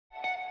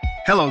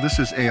Hello, this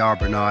is A.R.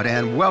 Bernard,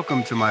 and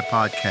welcome to my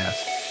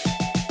podcast.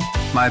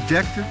 My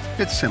objective?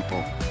 It's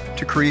simple.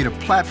 To create a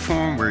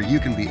platform where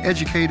you can be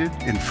educated,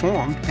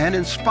 informed, and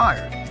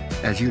inspired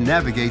as you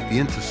navigate the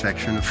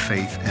intersection of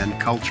faith and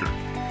culture.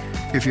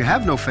 If you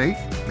have no faith,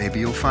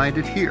 maybe you'll find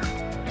it here.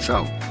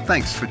 So,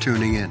 thanks for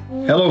tuning in.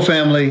 Hello,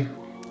 family.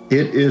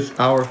 It is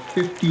our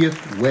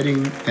 50th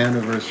wedding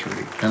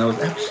anniversary, and I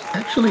was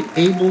actually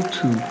able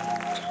to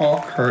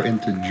talk her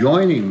into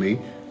joining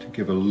me to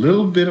give a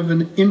little bit of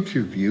an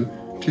interview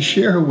to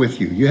share her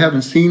with you. You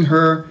haven't seen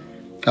her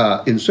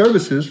in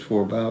services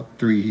for about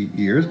 3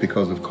 years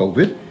because of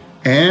COVID,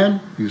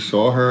 and you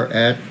saw her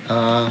at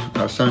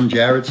our son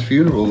Jared's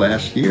funeral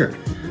last year.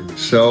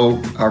 So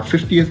our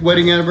 50th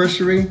wedding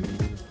anniversary.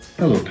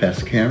 Hello,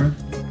 Pastor Karen.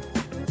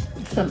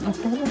 What's up, my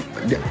brother?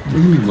 What do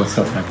you mean, what's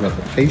up, my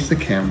brother? Face the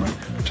camera,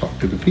 talk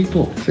to the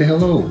people, say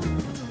hello.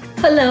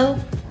 Hello.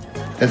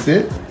 That's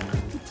it?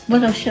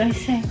 What else should I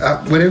say?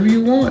 Whatever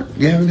you want.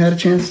 You haven't had a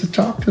chance to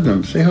talk to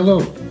them. Say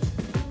hello.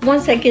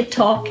 Once I get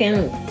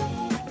talking.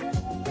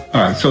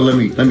 All right, so let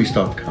me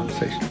start the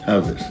conversation.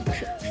 How's this?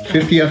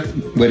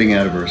 50th wedding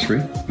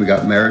anniversary. We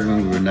got married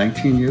when we were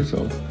 19 years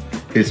old.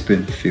 It's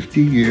been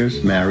 50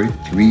 years married,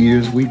 3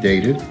 years we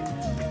dated,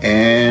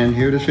 and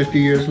here it is 50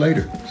 years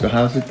later. So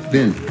how's it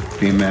been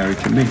being married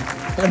to me?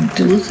 A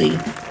doozy.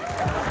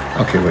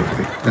 Okay, wait.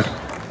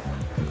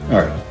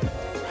 All right.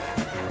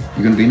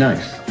 You're going to be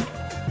nice.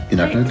 You're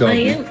not going to dog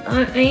me.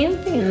 I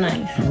am being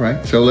nice. All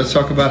right, so let's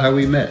talk about how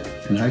we met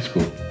in high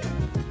school.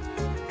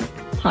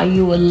 How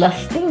you were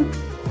lusting?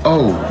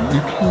 Oh,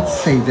 you can't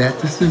say that.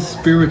 This is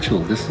spiritual.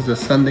 This is a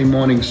Sunday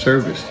morning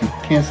service. You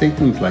can't say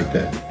things like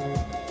that.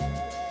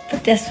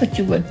 But that's what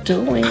you were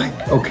doing.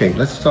 Okay,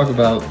 let's talk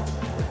about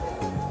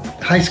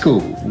high school.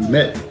 We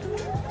met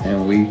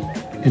and we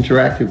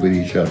interacted with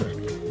each other.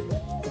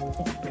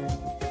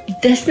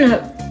 That's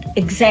not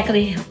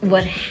exactly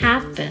what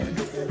happened.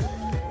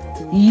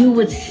 You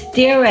would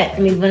stare at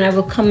me when I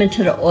would come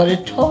into the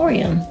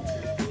auditorium.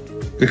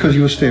 Because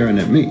you were staring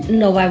at me.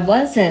 No, I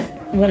wasn't.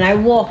 When I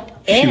walked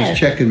in. She was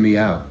checking me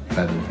out,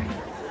 by the way.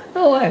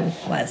 No, I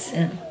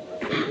wasn't.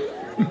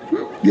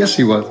 Yes,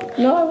 he was.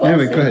 No, I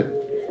wasn't. Anyway, go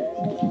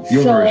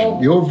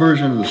ahead. Your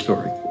version of the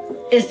story.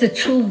 It's the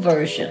true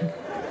version.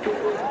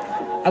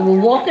 I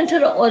would walk into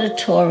the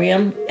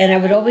auditorium and I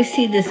would always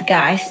see this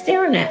guy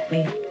staring at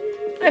me.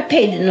 I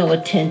paid no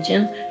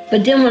attention,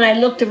 but then when I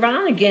looked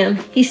around again,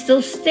 he's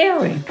still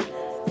staring.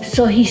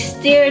 So he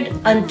stared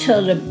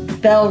until the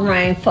bell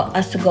rang for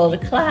us to go to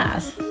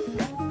class.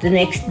 The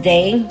next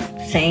day,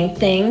 same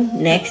thing.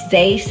 Next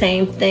day,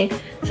 same thing.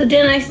 So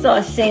then I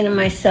started saying to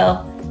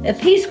myself,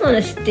 if he's going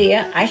to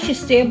stare, I should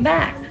stare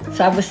back.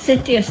 So I would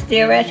sit there and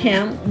stare at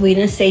him. We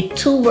didn't say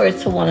 2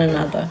 words to one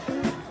another.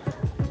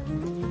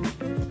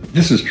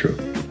 This is true.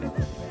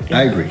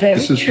 I agree. Very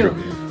this is true.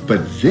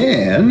 But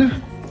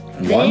then,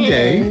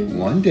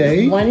 one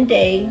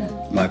day,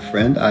 my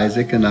friend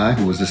Isaac and I,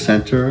 who was the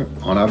center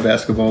on our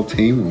basketball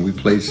team when we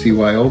played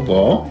CYO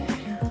ball,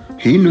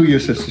 he knew your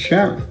sister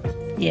Sharon.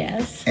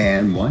 Yes.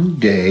 And one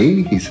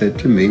day, he said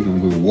to me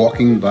when we were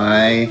walking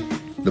by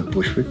the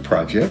Bushwick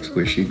Projects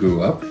where she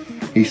grew up,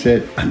 he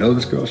said, I know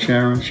this girl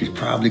Sharon, she's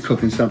probably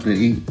cooking something to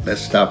eat.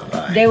 Let's stop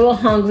by. They were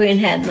hungry and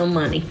had no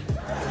money.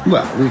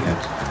 Well, we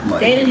had money.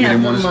 They didn't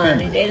have no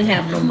money. They didn't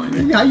have no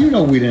money. How you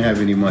know we didn't have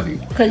any money?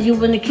 Because you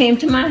wouldn't have came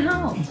to my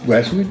house.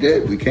 Well, yes, we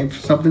did. We came for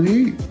something to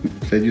eat.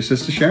 Said your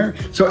sister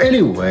Sharon. So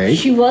anyway.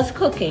 She was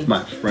cooking.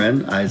 My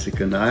friend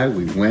Isaac and I,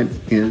 we went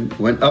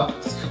up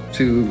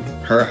to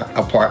her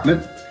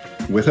apartment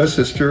with her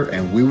sister,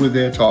 and we were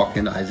there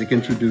talking. Isaac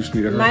introduced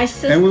me to her,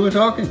 and we were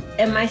talking.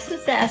 And my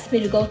sister asked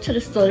me to go to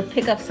the store to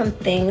pick up some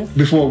things.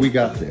 Before we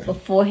got there.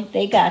 Before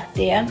they got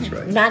there. That's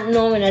right. Not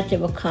knowing that they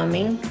were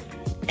coming.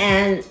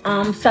 And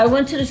so I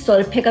went to the store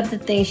to pick up the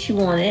things she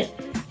wanted.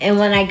 And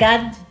when I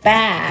got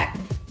back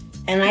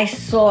and I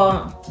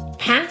saw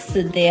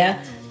Pastor there,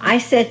 I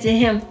said to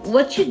him,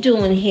 what you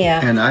doing here?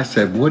 And I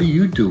said, what are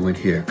you doing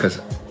here?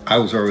 Because I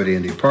was already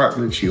in the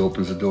apartment. She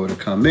opens the door to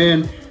come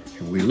in.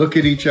 And we look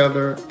at each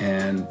other,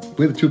 and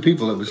we're the 2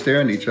 people that were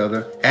staring at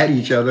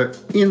each other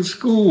in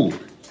school.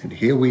 And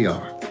here we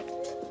are.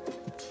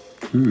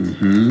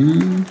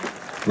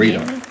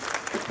 Radar.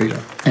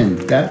 And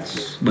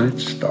that's when it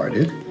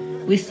started.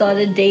 We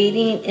started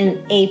dating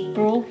in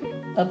April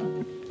of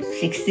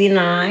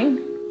 69.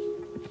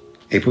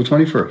 April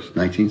 21st,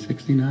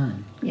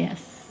 1969.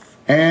 Yes.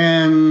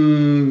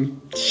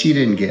 And she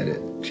didn't get it.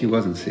 She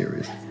wasn't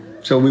serious.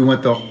 So we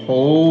went the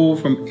whole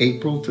from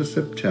April to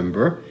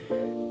September.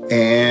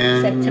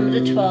 And September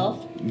the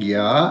 12th.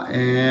 Yeah,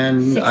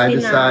 and 69. I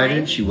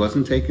decided she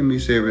wasn't taking me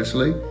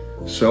seriously.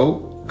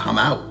 So I'm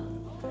out.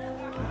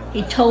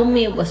 He told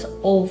me it was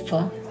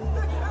over.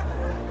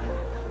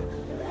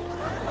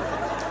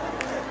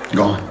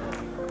 Gone.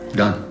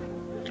 Done.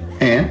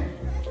 And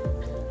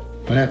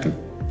what happened?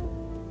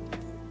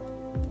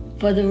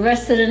 For the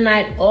rest of the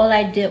night, all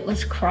I did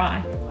was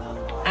cry.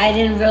 I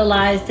didn't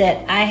realize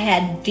that I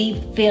had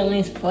deep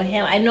feelings for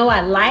him. I know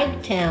I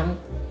liked him,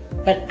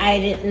 but I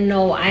didn't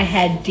know I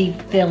had deep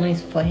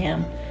feelings for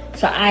him.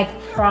 So I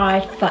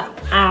cried for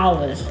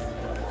hours.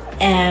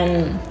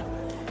 And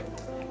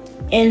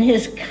in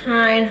his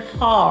kind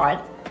heart,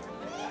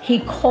 he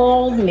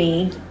called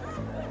me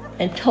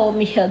and told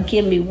me he'll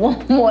give me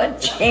one more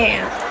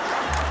chance.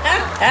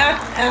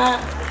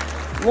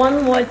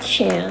 One more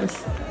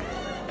chance.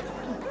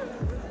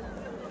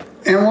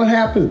 And what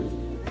happened?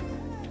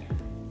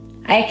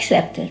 I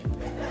accepted.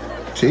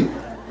 See?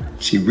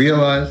 She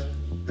realized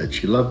that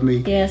she loved me.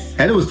 Yes.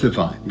 And it was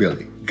divine,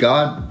 really.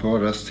 God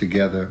brought us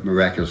together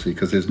miraculously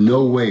because there's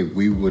no way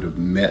we would have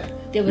met.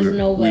 There was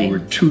no way. We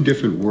were two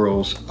different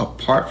worlds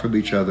apart from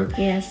each other.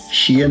 Yes.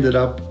 She ended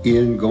up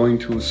going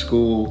to a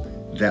school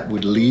that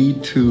would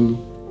lead to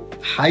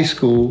high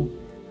school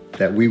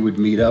that we would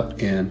meet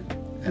up in,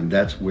 and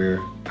that's where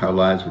our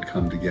lives would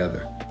come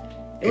together.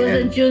 It was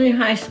a junior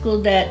high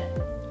school that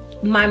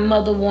my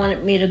mother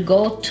wanted me to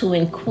go to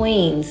in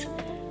Queens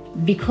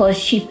because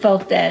she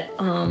felt that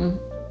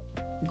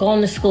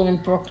going to school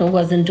in Brooklyn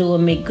wasn't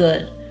doing me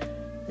good.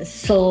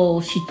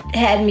 So she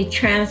had me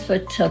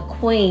transferred to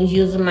Queens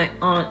using my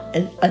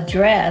aunt's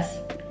address.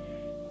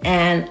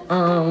 And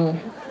I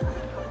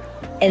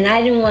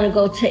didn't want to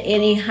go to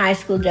any high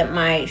school that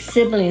my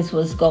siblings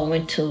was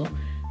going to.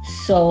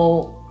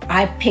 So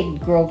I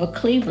picked Grover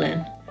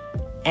Cleveland.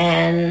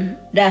 And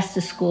that's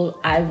the school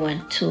I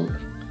went to.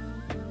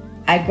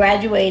 I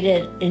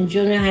graduated in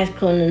junior high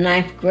school in the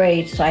 9th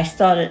grade, so I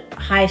started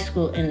high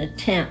school in the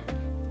 10th.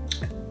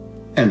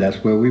 And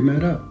that's where we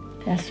met up.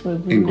 That's where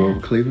we in met. Grover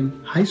Cleveland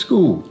High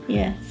School.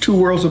 Yes. Two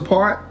worlds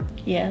apart.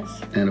 Yes.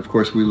 And of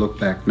course, we look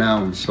back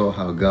now and saw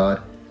how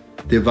God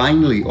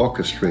divinely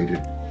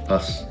orchestrated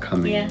us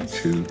coming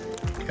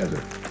together.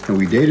 And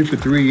we dated for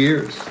 3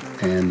 years.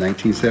 And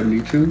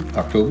 1972,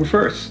 October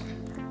 1st.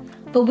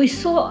 But we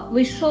saw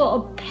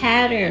a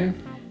pattern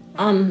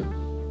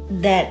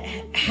that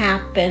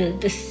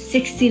happened. The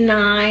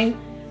 69,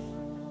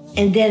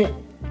 and then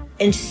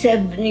in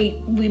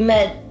 70 we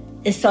met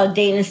and started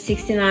dating in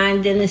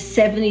 69. Then in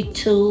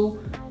 72,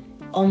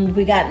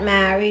 we got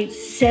married.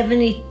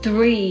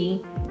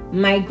 73,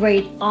 my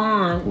great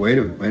aunt. Wait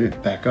a minute,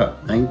 back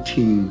up.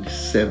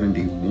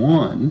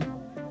 1971,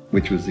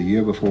 which was the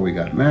year before we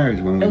got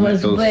married, when we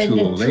met those two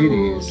old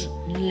ladies.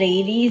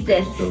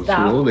 Those two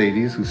old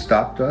ladies who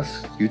stopped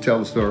us. You tell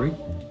the story.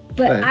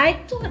 But I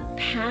thought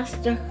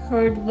Pastor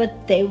heard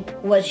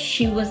what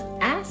she was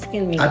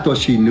asking me. I thought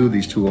she knew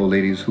these two old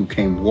ladies who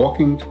came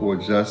walking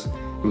towards us.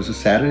 It was a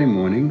Saturday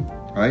morning,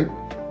 right?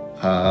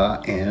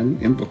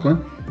 And in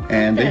Brooklyn.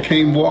 And they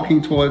came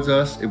walking towards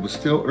us. It was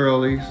still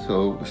early,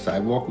 so the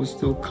sidewalk was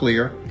still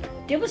clear.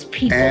 There was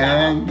people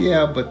out.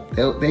 Yeah, but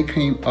they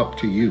came up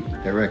to you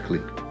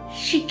directly.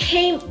 She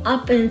came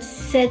up and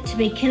said to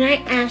me, "Can I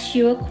ask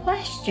you a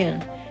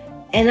question?"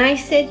 And I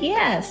said,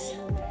 "Yes."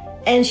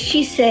 And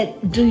she said,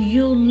 "Do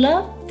you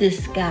love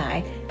this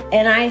guy?"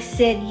 And I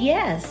said,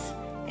 "Yes."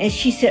 And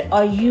she said,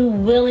 "Are you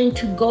willing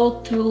to go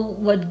through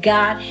what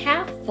God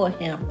has for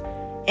him?"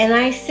 And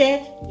I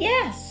said,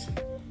 "Yes."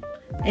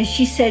 And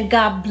she said,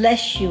 "God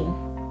bless you."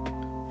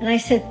 And I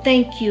said,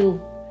 "Thank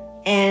you."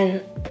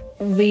 And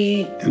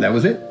that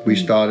was it. We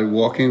started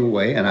walking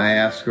away, and I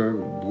asked her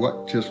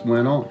what just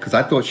went on, because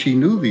I thought she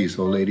knew these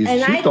old ladies.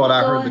 And she thought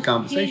I heard the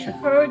conversation. He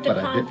heard the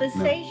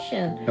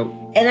conversation. Nope.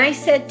 And I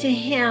said to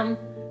him,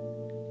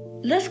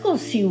 "Let's go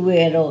see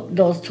where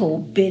those two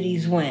old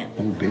biddies went."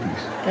 Old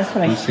biddies. That's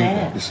what I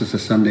said. This is a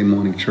Sunday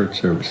morning church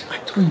service. I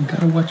told you,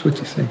 gotta watch what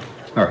you say.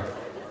 All right.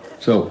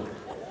 So,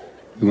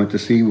 we went to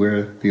see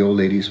where the old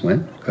ladies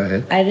went. Go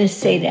ahead. I didn't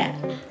say that.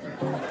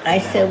 I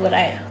said what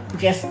I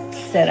just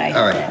said I said.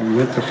 All right. We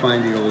went to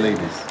find the old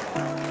ladies.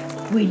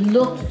 We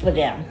looked for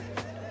them.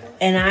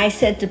 And I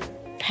said to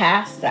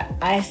Pastor,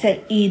 I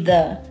said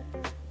either,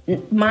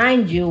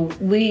 mind you,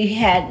 we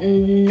had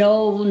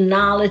no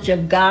knowledge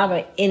of God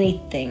or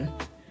anything.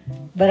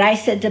 But I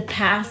said to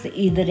Pastor,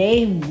 either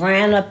they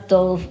ran up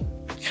those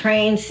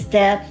train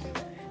steps,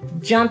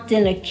 jumped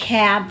in a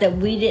cab that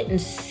we didn't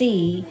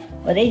see,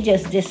 or they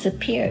just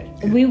disappeared.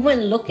 We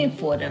went looking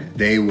for them.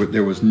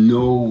 There was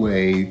no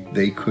way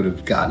they could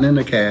have gotten in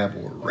a cab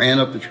or ran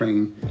up the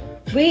train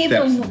we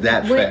steps even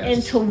that went fast.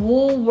 into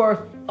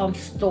Woolworth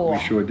store. We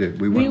sure did.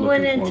 We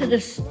went into the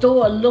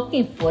store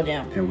looking for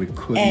them. And we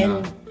could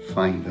not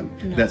find them.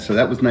 No. So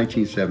that was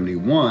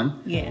 1971.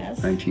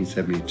 Yes.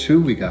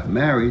 1972, we got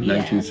married.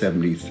 Yes.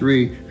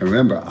 1973. And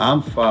remember,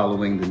 I'm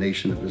following the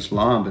Nation of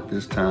Islam at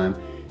this time.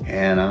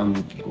 And I'm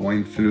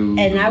going through.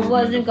 And I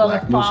wasn't going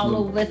to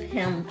follow Muslim. with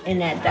him in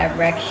that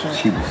direction.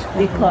 She was.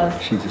 Because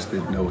she just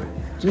didn't know it.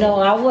 No,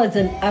 I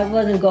wasn't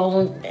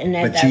going in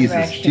that direction.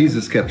 But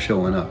Jesus kept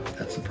showing up.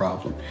 That's the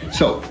problem.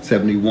 So,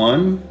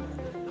 71,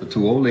 the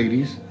two old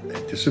ladies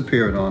that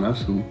disappeared on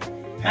us who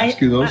asked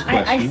you those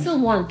questions. I still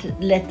want to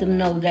let them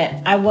know that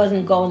I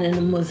wasn't going in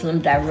the Muslim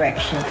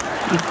direction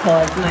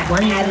because my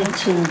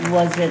attitude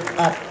wasn't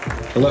up.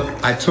 Look,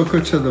 I took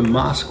her to the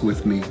mosque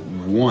with me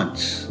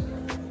once.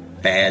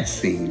 Bad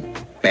scene.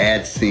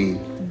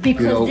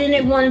 Because then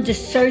they wanted to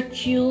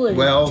search you and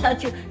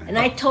touch you. And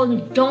I told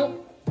them, don't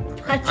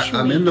touch me.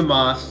 I'm in the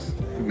mosque.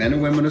 Men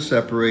and women are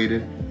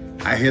separated.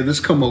 I hear this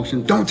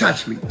commotion. Don't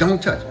touch me.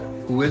 Don't touch me.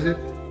 Who is it?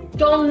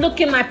 Don't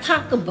look in my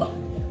pocketbook.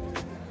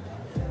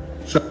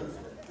 So,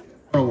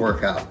 going to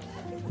work out.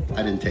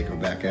 I didn't take her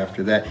back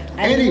after that.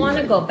 I didn't want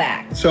to go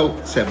back. So,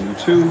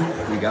 72,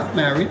 we got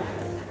married.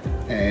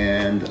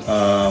 And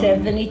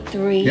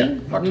 73. Yeah,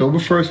 October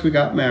 1st, we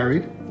got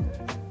married.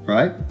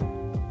 Right?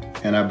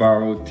 And I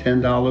borrowed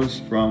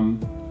 $10 from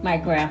my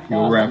grandfather.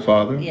 Your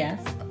grandfather.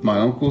 Yes. My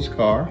uncle's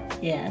car.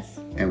 Yes.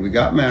 And we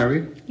got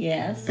married.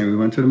 Yes. And we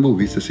went to the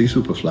movies to see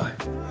Superfly.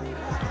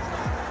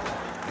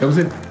 That was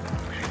it.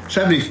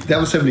 That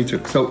was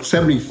 72. So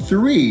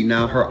 73,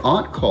 now her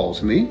aunt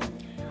calls me.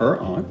 Her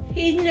aunt.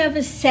 He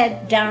never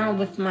sat down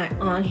with my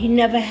aunt. He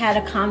never had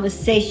a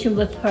conversation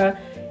with her.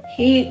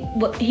 He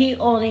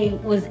only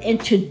was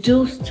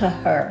introduced to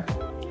her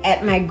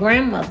at my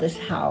grandmother's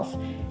house.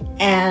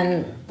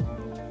 And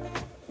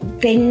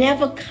they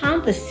never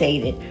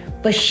conversated.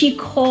 But she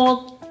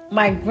called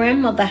my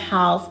grandmother's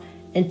house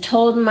and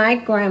told my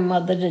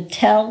grandmother to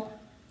tell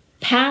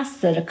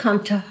Pastor to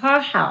come to her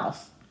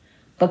house,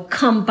 but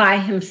come by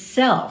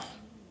himself.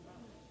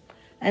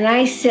 And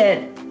I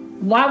said,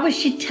 why would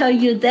she tell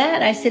you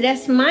that? I said,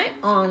 that's my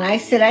aunt. I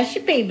said, I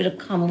should be able to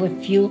come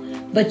with you,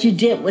 but you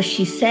did what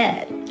she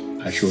said.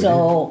 I sure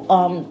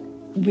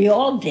did. We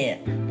all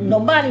did.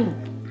 Nobody,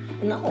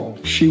 no.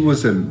 She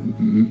was a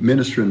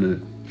minister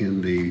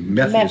in the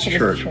Methodist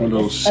Church, one of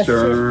those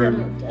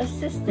stern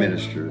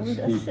ministers.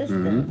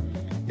 Mm-hmm.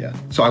 Yeah.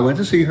 So I went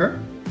to see her,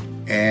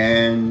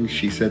 and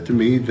she said to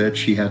me that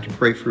she had to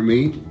pray for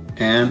me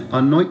and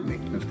anoint me.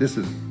 If this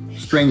is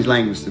strange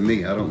language to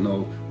me, I don't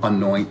know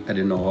anoint, I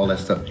didn't know all that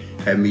stuff.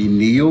 Had me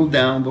kneel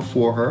down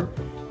before her,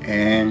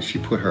 and she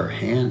put her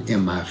hand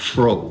in my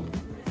fro.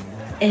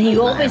 And he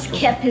always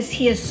kept his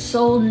hair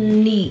so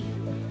neat.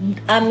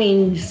 I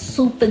mean,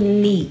 super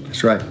neat.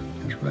 That's right.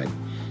 That's right.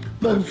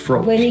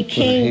 But when he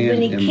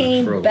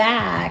came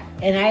back,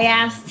 and I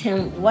asked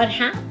him what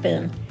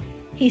happened,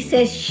 he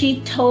says she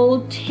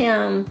told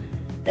him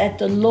that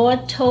the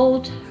Lord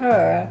told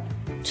her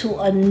to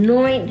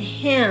anoint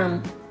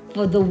him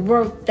for the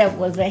work that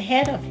was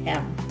ahead of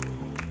him.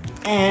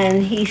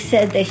 And he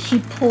said that she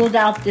pulled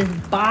out this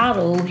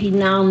bottle he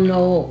now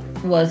know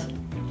was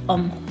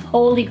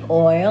holy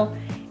oil,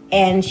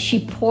 and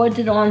she poured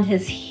it on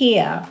his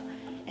hair.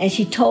 And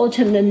she told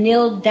him to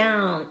kneel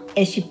down,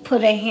 and she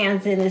put her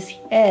hands in his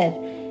head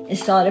and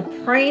started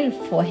praying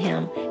for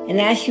him. And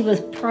as she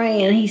was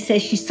praying, he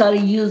said she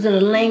started using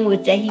a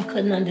language that he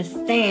couldn't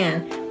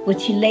understand,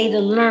 which he later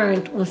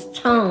learned was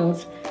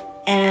tongues.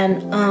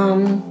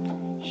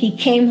 And he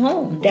came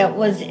home. That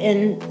was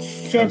in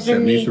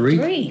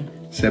 73.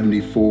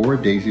 74,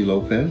 Daisy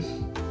Lopez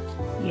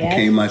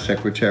became my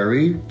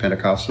secretary.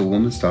 Pentecostal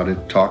woman,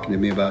 started talking to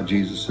me about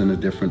Jesus in a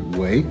different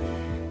way.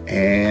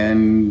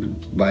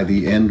 And by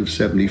the end of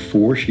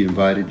 74, she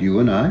invited you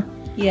and I.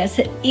 Yes,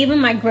 even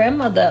my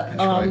grandmother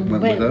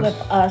went with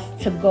us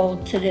to go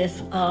to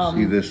this...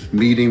 see this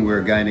meeting where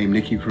a guy named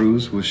Nicky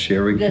Cruz was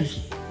sharing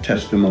his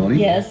testimony.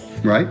 Yes.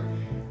 Right?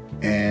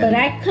 And but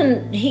I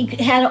couldn't... He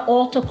had an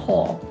altar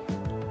call.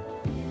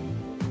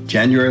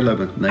 January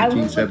 11th,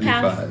 1975.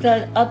 I went with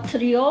Pastor up to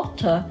the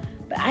altar,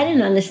 but I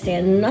didn't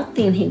understand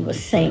nothing he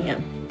was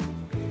saying.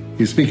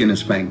 He was speaking in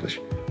Spanglish.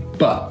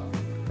 But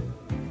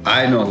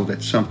I know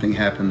that something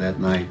happened that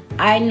night.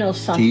 I know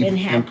something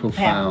happened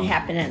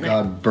that night.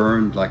 God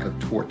burned like a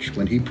torch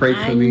when he prayed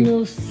for me. I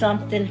knew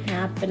something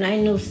happened. I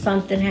knew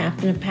something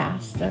happened to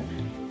Pastor,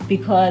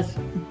 because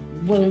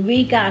when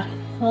we got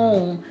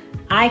home,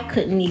 I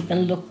couldn't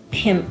even look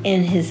him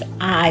in his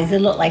eyes.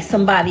 It looked like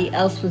somebody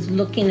else was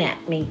looking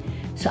at me.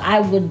 So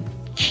I would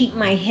keep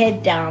my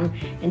head down,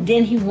 and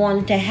then he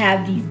wanted to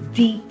have these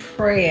deep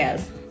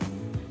prayers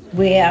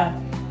where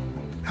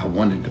I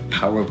wanted the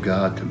power of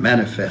God to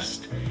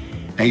manifest.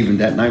 And even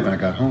that night when I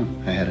got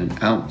home, I had an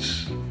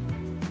ounce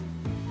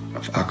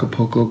of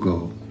Acapulco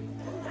Gold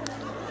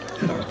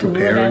that I was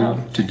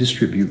preparing to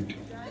distribute.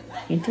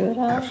 You threw it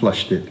out? I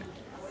flushed it.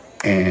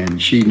 And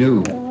she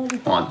knew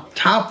on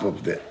top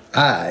of the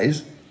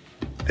eyes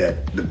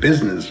that the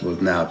business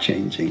was now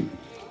changing.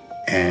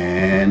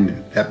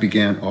 And that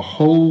began a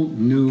whole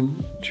new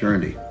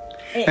journey.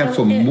 And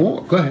for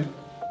more, go ahead.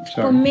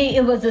 Sorry. For me,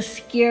 it was a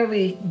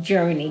scary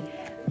journey.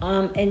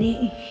 And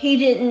he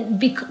didn't,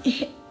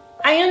 because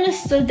I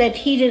understood that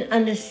he didn't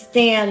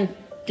understand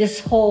this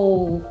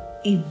whole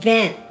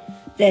event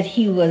that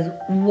he was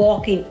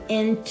walking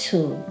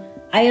into.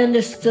 I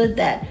understood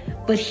that,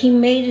 but he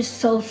made it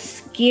so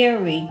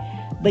scary.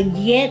 But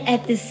yet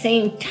at the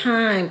same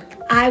time,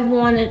 I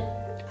wanted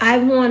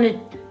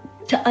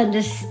to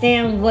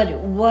understand what it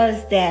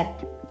was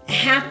that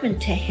happened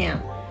to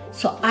him.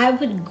 So I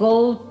would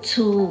go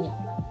to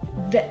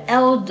the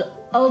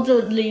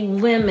elderly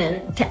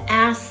women to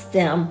ask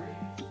them,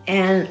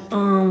 and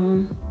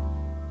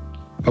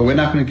but we're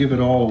not going to give it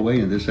all away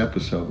in this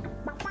episode.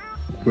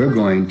 We're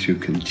going to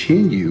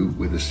continue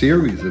with a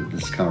series of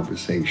this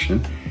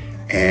conversation,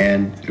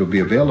 and it'll be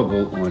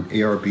available on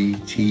ARB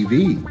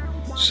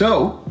TV.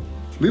 So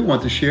we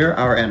want to share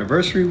our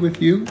anniversary with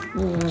you,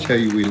 tell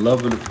you we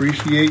love and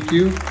appreciate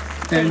you,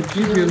 and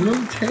give you a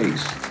little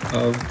taste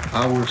of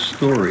our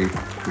story,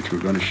 which we're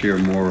going to share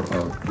more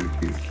of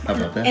with you. How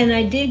about that? And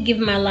I did give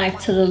my life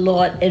to the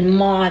Lord in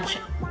March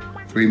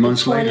 3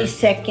 months later.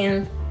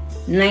 22nd,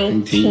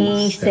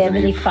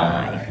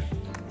 1975.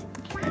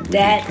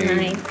 That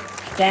night,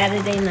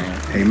 Saturday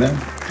night. Amen.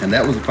 And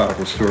that was a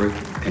powerful story,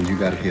 and you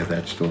got to hear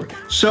that story.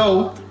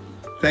 So,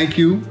 thank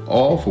you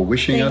all for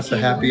wishing us a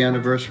happy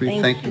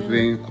anniversary. Thank you for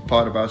being a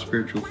part of our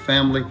spiritual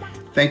family.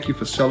 Thank you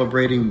for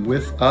celebrating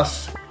with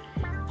us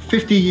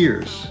 50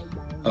 years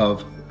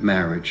of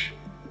marriage.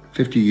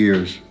 50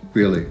 years,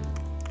 really,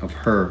 of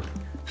her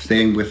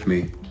staying with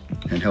me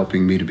and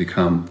helping me to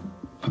become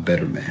a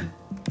better man.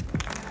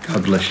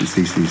 God bless you,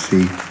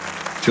 CCC.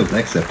 Till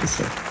next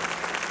episode.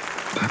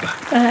 Bye-bye.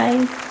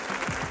 Bye.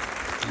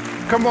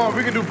 Come on,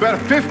 we can do better.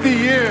 50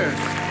 years.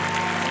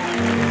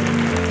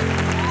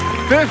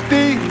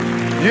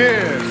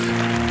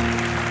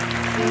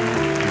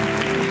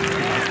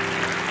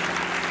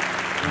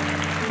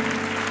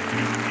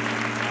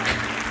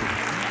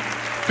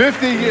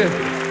 50 years.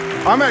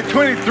 I'm at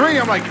 23.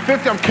 I'm like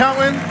 50. I'm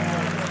counting.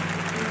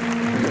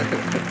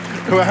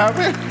 What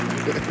happened?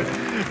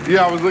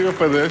 Yeah, I was looking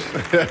for this.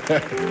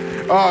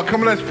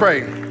 Come on, let's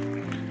pray.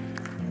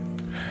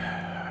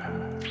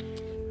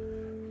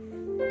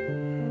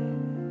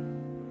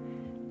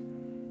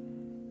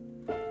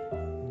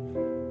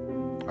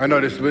 I know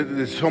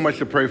there's so much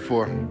to pray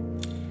for.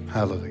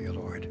 Hallelujah,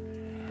 Lord.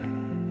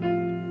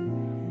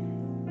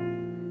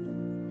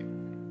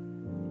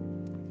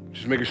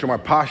 Just making sure my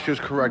posture is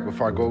correct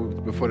before I go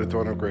before the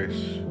throne of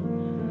grace.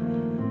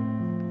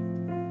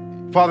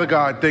 Father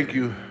God, thank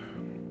you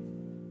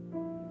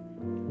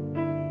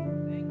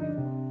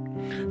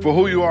for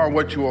who you are and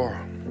what you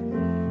are.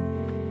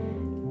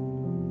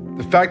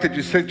 The fact that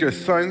you sent your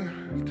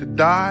son to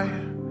die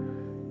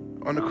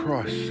on the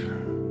cross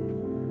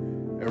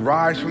and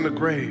rise from the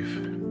grave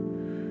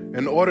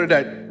in order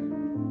that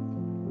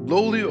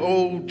lowly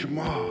old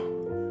Jamal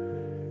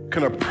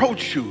can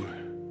approach you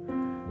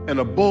in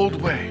a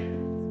bold way.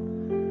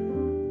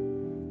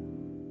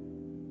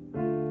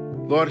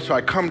 Lord, so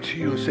I come to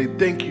you and say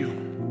thank you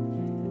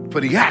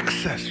for the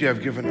access you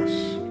have given us.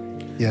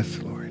 Yes,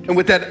 Lord. And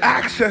with that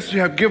access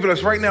you have given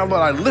us right now,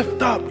 Lord, I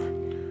lift up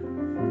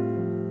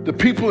the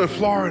people in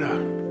Florida,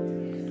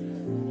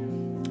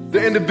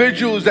 the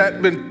individuals that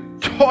have been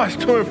tossed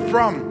to and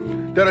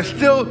from, that are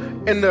still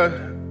in the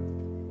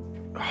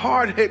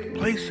hard-hit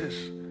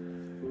places,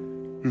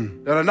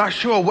 that are not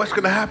sure what's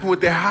going to happen with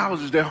their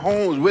houses, their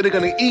homes, where they're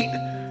going to eat,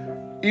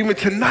 even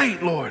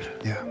tonight, Lord.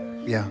 Yeah.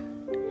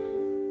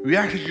 We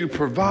ask that you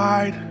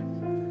provide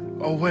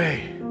a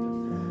way.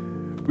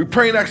 We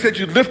pray and ask that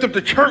you lift up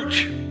the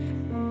church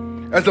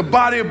as a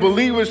body of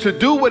believers to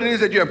do what it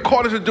is that you have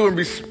called us to do and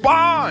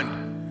respond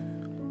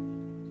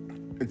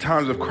in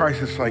times of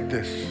crisis like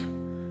this,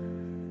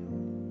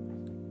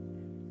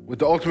 with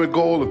the ultimate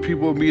goal of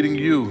people meeting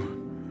you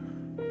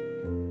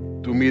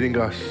through meeting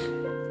us.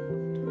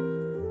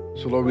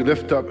 So Lord, we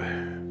lift up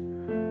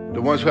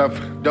the ones who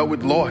have dealt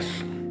with loss,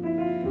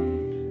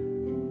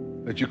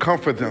 that you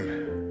comfort them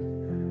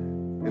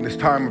in this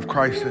time of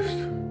crisis.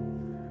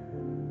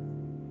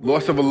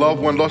 Loss of a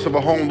loved one, loss of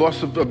a home,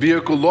 loss of a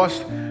vehicle,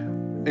 loss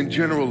in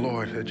general,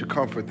 Lord, that you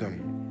comfort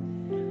them.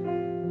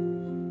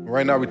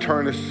 Right now, we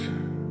turn this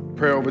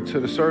prayer over to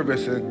the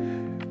service.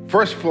 And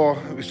first of all,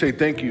 we say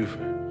thank you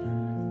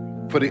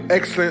for the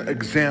excellent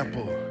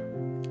example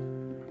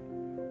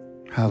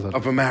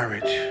of a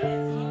marriage.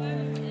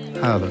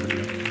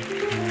 Hallelujah.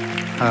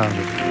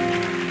 Hallelujah.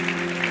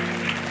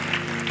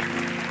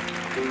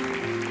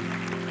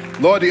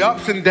 Lord, the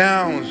ups and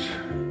downs,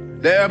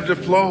 the ebbs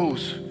and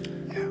flows.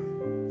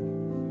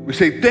 We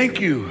say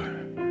thank you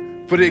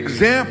for the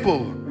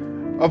example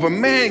of a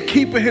man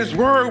keeping his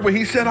word when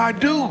he said, I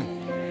do.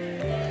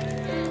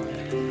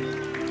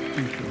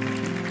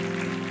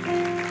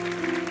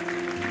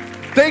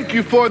 Thank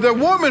you for the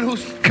woman who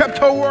kept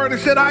her word and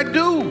said, I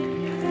do.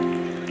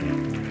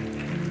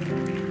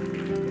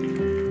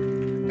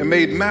 And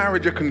made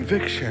marriage a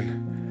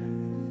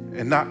conviction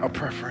and not a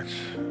preference.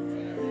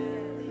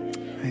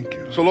 Thank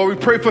you. So Lord,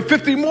 we pray for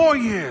 50 more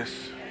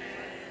years,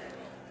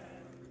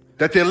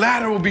 that their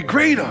ladder will be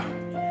greater.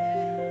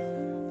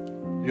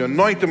 You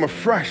anoint them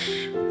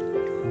afresh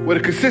with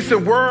a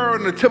consistent word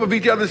on the tip of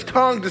each other's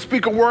tongue to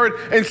speak a word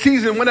in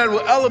season, one that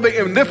will elevate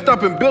and lift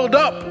up and build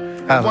up,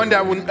 and one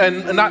that will,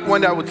 and not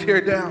one that will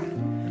tear down.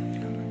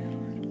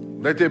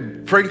 Let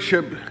their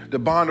friendship, the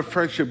bond of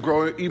friendship,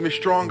 grow even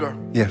stronger.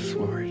 Yes,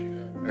 Lord.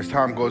 As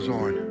time goes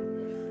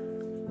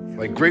on.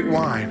 Like great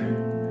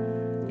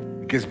wine,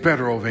 it gets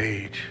better over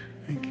age.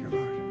 Thank you,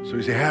 Lord. So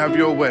we say, have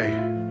your way.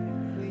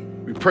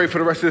 We pray for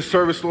the rest of this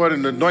service, Lord,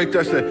 and anoint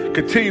us to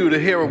continue to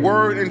hear a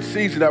word in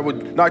season that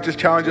would not just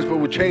challenge us, but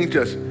would change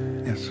us.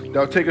 Yes, Lord.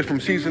 That will take us from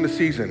season to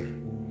season.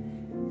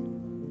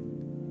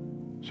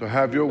 So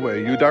have your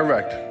way. You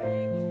direct.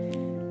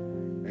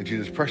 In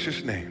Jesus'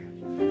 precious name.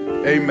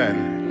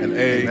 Amen and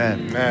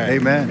amen.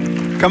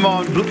 Amen. Come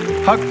on,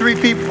 hug 3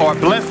 people or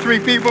bless 3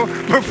 people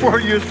before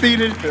you're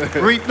seated.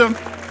 Greet them.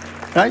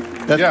 Right?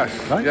 Yes,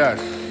 right? yes.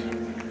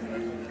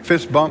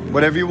 fist bump,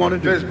 whatever you want to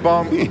do. Fist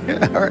bump.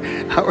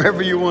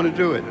 However you want to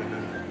do it.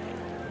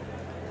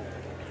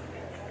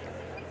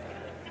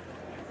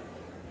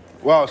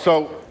 Well,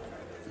 so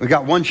we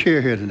got one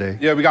chair here today.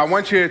 Yeah, we got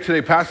one chair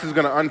today. Pastor's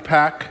going to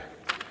unpack.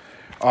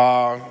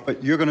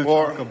 But you're going to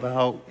talk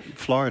about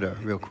Florida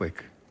real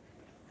quick.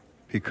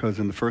 Because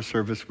in the first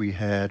service we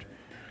had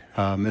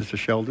Mr.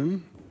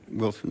 Sheldon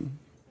Wilson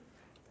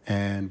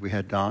and we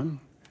had Don,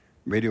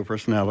 radio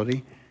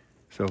personality.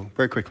 So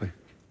very quickly.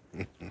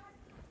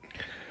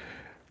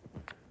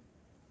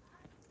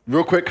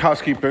 Real quick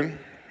housekeeping.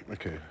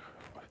 Okay.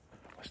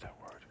 What's that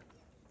word?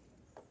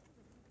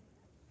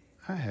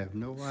 I have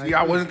no idea. See,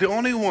 I wasn't the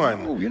only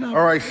one. No, you're not.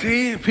 All right,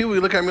 see? People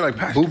look at me like,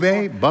 Pastor.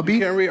 Boobay, Bubby?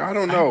 Can't read? I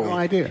don't know. I have no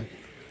idea.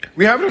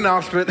 We have an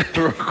announcement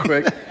real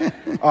quick.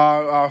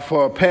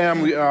 For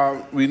Pam,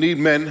 we need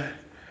men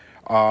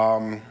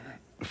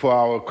for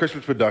our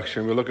Christmas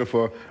production. We're looking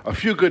for a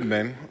few good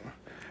men.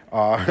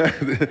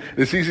 The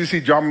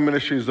CCC Drama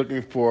Ministry is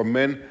looking for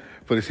men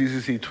for the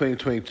CCC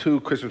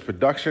 2022 Christmas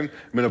production,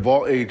 men of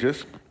all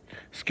ages,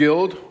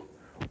 skilled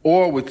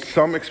or with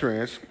some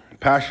experience,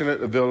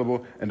 passionate,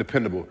 available, and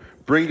dependable.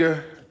 Bring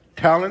your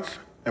talents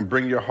and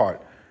bring your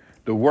heart.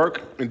 The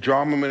work in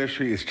drama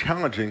ministry is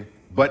challenging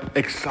but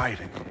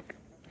exciting.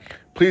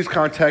 Please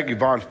contact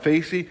Yvonne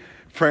Facey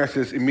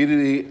Francis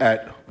immediately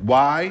at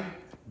YF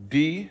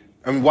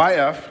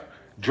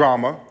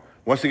Drama.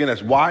 Once again,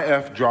 that's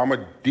YF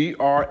Drama,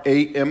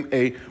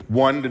 DRAMA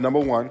 1, the number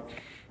 1,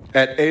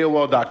 at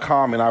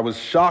AOL.com. And I was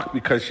shocked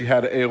because she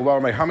had an AOL.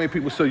 I'm like, how many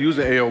people still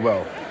using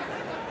AOL?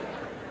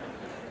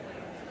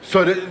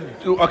 So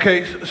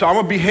I'm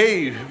gonna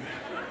behave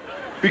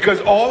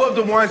because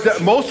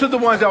most of the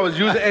ones that was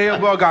using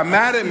AOL got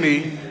mad at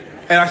me,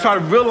 and I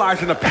started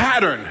realizing a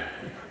pattern.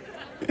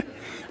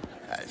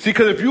 See,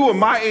 because if you were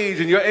my age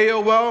and your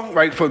AOL,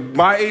 right, for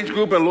my age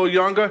group and a little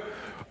younger,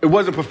 it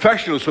wasn't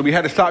professional, so we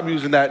had to stop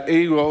using that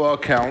AOL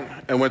account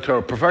and went to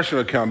a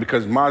professional account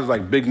because mine was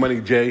like Big Money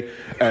J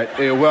at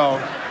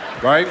AOL,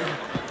 right?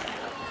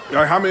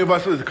 Like, how many of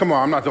us, come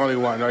on, I'm not the only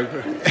one, right?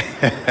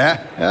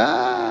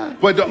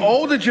 But the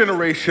older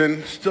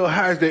generation still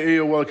has their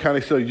AOL account,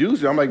 they still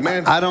use it. I'm like,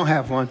 man. I don't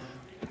have one.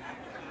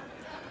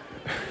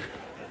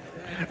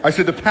 I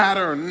said the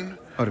pattern,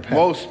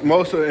 most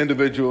of the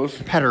individuals.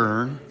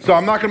 Pattern. So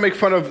I'm not gonna make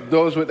fun of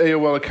those with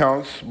AOL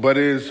accounts, but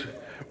it is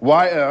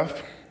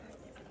YF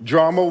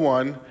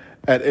Drama1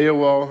 at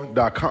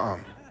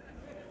AOL.com.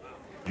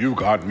 You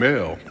got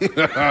mail.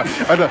 All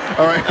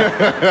right.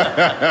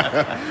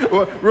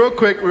 Well, real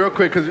quick,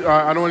 because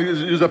I don't want to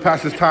use up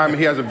Pastor's time.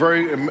 He has a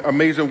very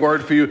amazing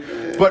word for you.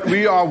 But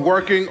we are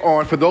working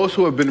on, for those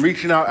who have been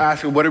reaching out,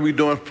 asking, what are we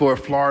doing for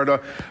Florida?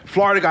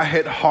 Florida got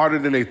hit harder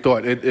than they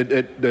thought.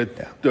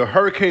 The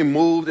hurricane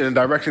moved in a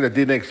direction that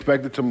didn't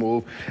expect it to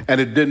move,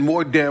 and it did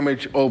more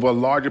damage over a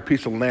larger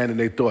piece of land than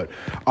they thought,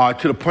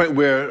 to the point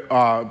where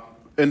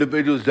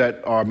individuals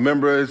that are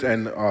members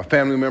and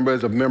family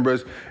members of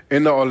members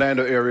in the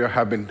Orlando area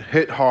have been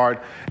hit hard,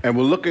 and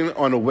we're looking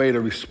on a way to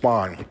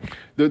respond.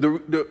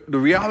 The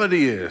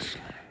reality is,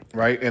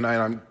 right, and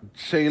I'm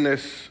saying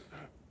this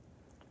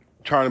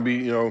trying to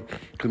be,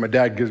 because my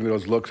dad gives me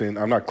those looks and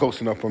I'm not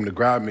close enough for him to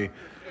grab me,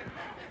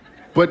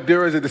 but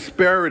there is a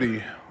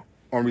disparity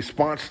on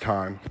response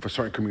time for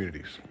certain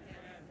communities,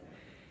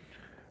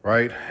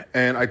 right?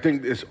 And I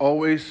think it's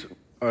always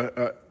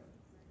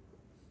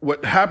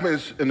what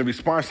happens in the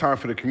response time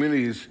for the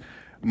communities,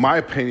 my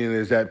opinion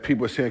is that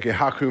people are saying, okay,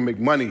 how can we make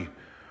money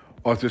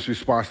off this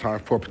response time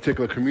for a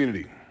particular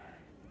community?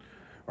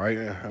 Right?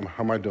 How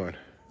am I doing?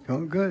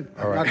 Doing good.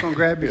 All I'm right. not going to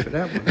grab you for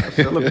that one. I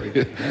celebrate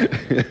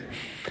it.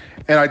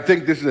 And I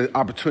think this is an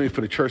opportunity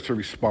for the church to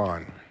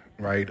respond,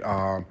 right?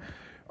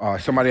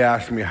 Somebody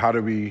asked me, how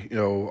do we,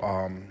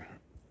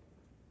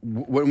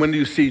 when do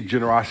you see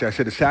generosity? I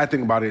said the sad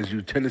thing about it is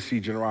you tend to see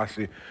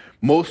generosity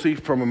mostly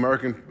from the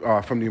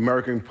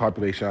American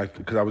population,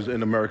 because I was in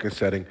an American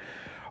setting,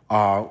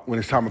 when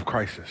it's time of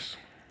crisis.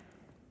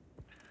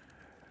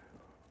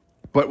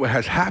 But what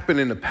has happened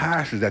in the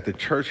past is that the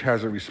church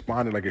hasn't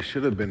responded like it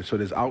should have been, so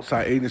there's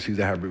outside agencies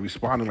that have been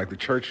responding like the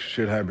church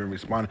should have been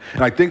responding.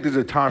 And I think there's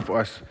a time for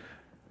us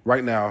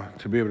right now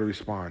to be able to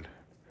respond.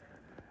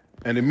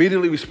 And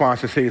immediately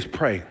response to say is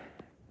pray,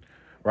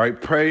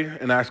 right? Pray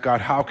and ask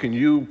God, how can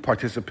you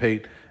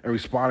participate in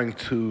responding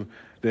to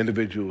the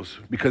individuals?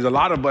 Because a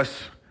lot of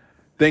us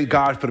thank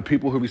God for the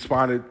people who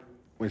responded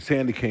when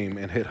Sandy came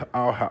and hit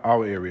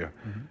our area.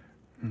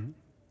 Mm-hmm. Mm-hmm.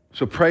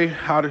 So pray,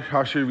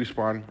 how should we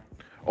respond?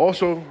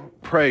 Also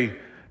pray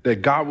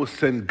that God will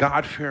send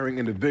God-fearing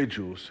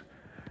individuals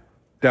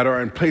that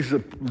are in places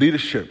of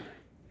leadership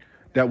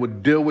that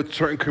would deal with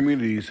certain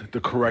communities the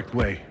correct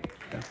way.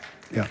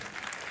 Yeah.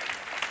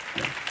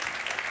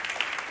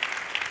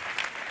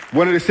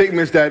 One of the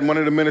statements that one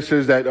of the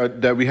ministers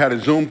that we had a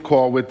Zoom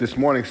call with this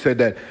morning said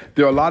that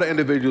there are a lot of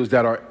individuals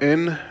that are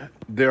in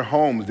their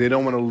homes. They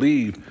don't want to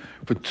leave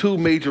for two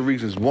major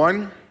reasons.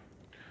 One,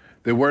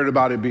 they're worried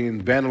about it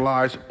being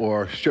vandalized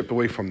or stripped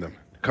away from them,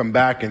 come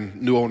back in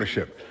new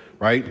ownership,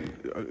 right?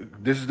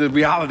 This is the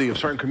reality of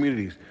certain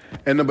communities.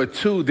 And number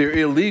two, they're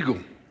illegal.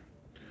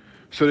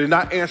 So they're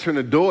not answering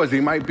the doors.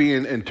 They might be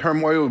in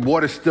turmoil,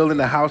 water's still in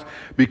the house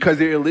because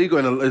they're illegal.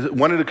 And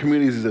one of the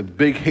communities is a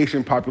big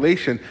Haitian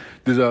population.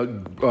 There's a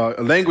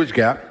language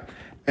gap,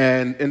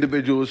 and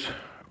individuals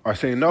are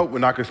saying, no, we're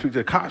not going to speak to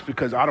the cops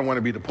because I don't want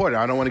to be deported.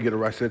 I don't want to get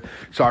arrested.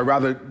 So I'd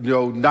rather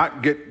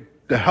not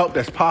get the help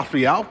that's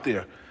possibly out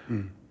there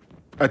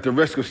at the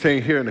risk of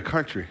staying here in the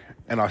country.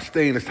 And I'll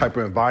stay in this type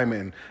of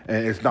environment,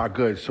 and it's not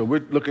good. So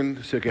we're looking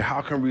to say, okay,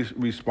 how can we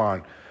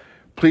respond?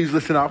 Please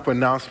listen out for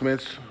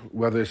announcements,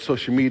 whether it's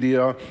social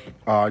media,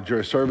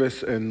 jury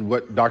service, and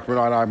what Dr.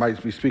 Bernard and I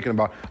might be speaking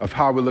about of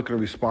how we're looking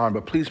to respond.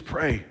 But please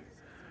pray,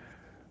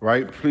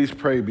 right? Please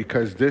pray,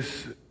 because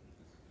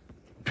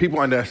people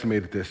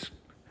underestimated this.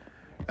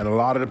 And a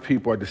lot of the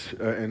people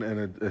are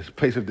in a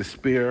place of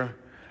despair,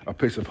 a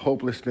place of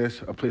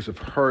hopelessness, a place of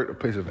hurt, a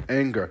place of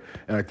anger.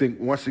 And I think,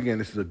 once again,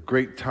 this is a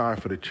great time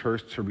for the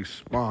church to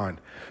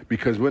respond,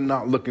 because we're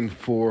not looking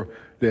for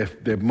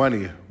their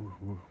money.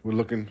 We're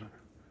looking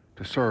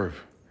to serve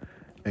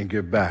and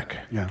give back.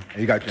 Yeah.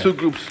 And you got two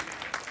groups.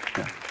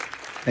 Yeah.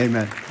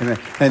 Amen. Amen.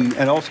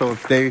 And also,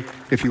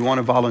 if you want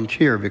to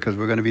volunteer, because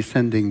we're going to be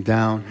sending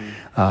down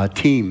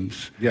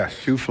teams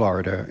to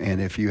Florida, and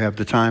if you have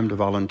the time to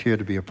volunteer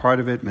to be a part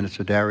of it,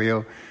 Minister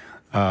Dario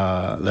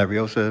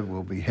Lariosa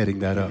will be heading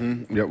that up.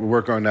 Mm-hmm. Yeah, we'll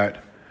work on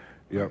that.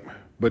 Yep.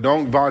 But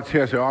don't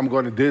volunteer and say, I'm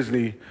going to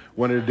Disney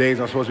one of the days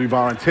I'm supposed to be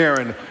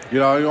volunteering.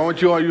 You're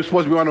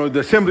supposed to be on the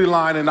assembly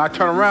line, and I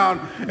turn around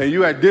and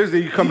you at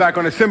Disney, you come back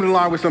on the assembly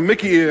line with some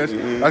Mickey ears.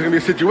 That's going to be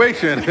a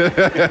situation.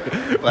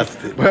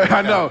 But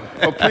I know.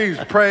 But please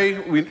pray.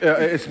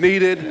 It's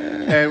needed.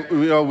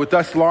 And with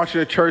us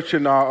launching a church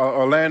in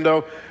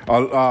Orlando,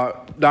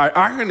 the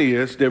irony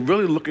is they're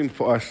really looking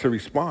for us to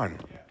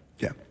respond.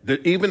 Yeah.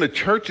 Even the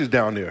churches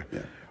down there.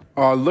 Yeah.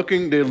 They're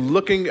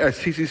looking at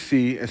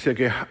CCC and say,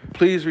 okay,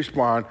 please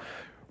respond.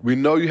 We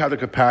know you have the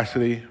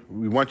capacity.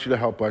 We want you to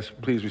help us.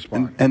 Please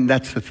respond. And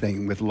that's the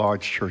thing with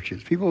large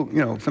churches. People,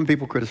 some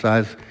people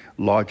criticize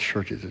large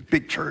churches. It's a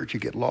big church, you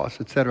get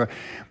lost, etc.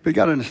 But you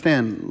got to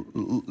understand,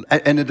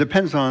 and it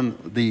depends on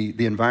the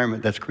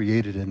environment that's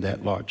created in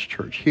that large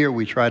church. Here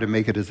we try to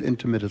make it as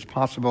intimate as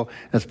possible,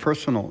 as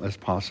personal as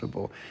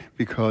possible,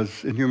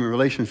 because in human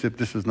relationship,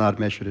 this is not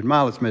measured in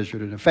miles, it's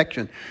measured in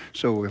affection.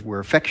 So if we're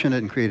affectionate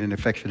and create an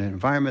affectionate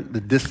environment,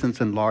 the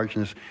distance and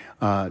largeness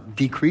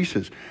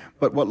decreases.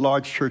 But what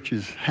large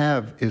churches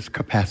have is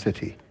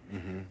capacity,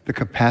 the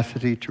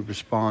capacity to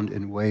respond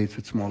in ways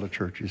that smaller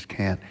churches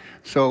can't.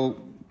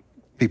 So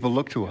people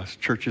look to us,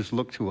 churches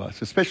look to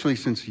us, especially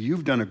since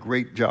you've done a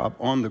great job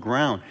on the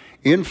ground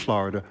in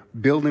Florida,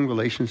 building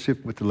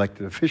relationship with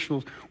elected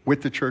officials,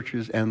 with the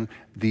churches, and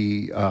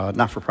the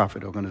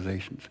not-for-profit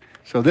organizations.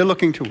 So they're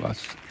looking to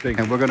us,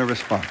 and we're going to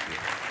respond.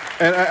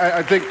 And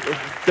I think,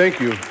 thank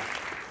you.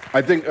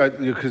 I think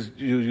because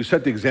you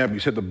set the example, you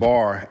set the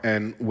bar,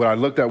 and when I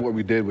looked at what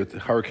we did with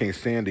Hurricane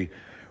Sandy,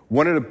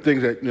 one of the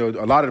things that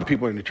a lot of the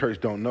people in the church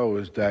don't know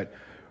is that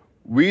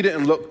we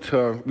didn't look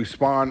to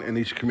respond in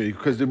each community,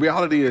 because the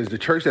reality is the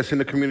church that's in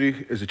the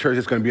community is the church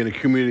that's going to be in the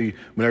community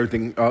when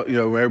everything, when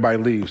everybody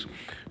leaves.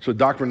 So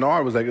Dr.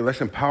 Bernard was like,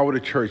 let's empower the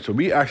church. So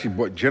we actually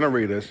bought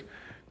generators,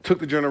 took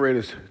the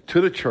generators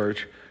to the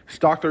church,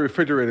 stocked the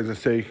refrigerators, and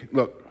say,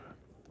 look,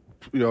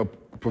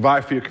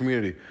 provide for your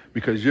community,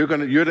 because you're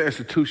the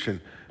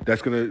institution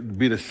that's going to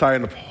be the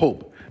sign of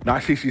hope,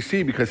 not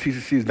CCC, because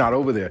CCC is not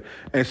over there.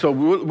 And so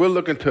we're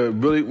looking to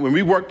really, when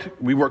we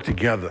work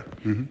together.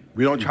 Mm-hmm.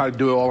 We don't try to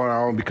do it all on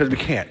our own, because we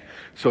can't.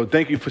 So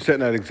thank you for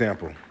setting that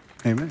example.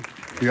 Amen.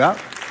 You out?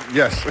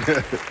 Yes.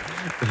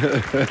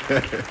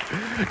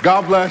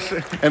 God bless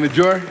and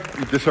enjoy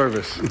the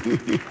service.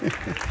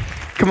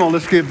 Come on,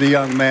 let's give the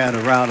young man a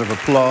round of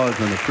applause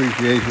and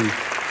appreciation.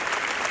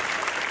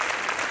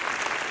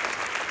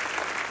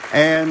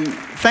 And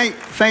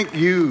thank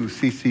you,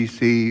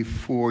 CCC,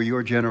 for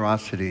your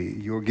generosity,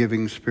 your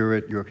giving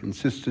spirit, your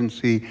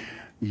consistency,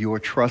 your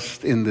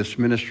trust in this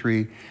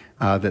ministry,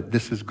 that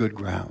this is good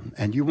ground.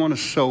 And you want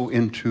to sow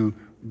into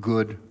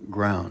good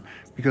ground,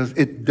 because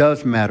it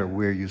does matter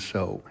where you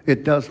sow.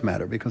 It does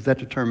matter, because that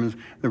determines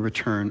the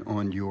return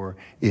on your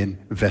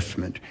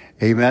investment.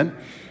 Amen?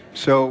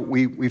 So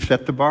we've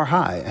set the bar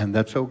high, and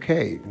that's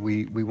okay.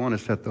 We want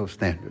to set those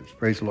standards.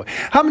 Praise the Lord.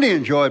 How many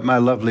enjoyed my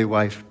lovely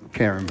wife,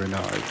 Karen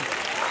Bernard?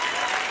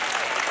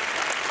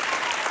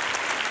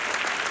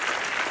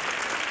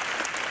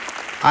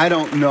 I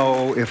don't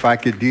know if I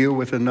could deal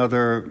with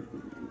another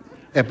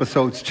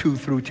episodes 2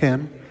 through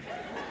 10.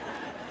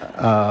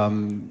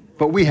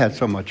 But we had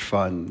so much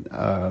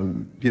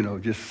fun,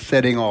 just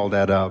setting all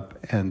that up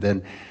and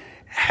then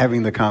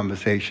having the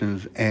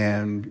conversations.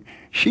 And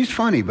she's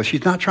funny, but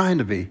she's not trying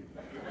to be.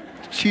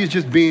 She's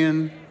just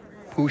being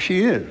who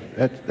she is.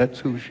 That's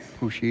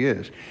who she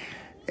is.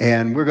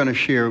 And we're going to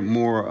share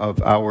more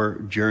of our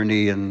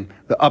journey and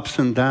the ups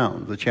and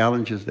downs, the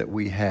challenges that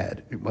we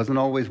had. It wasn't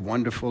always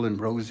wonderful and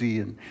rosy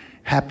and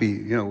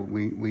happy.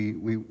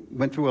 We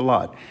went through a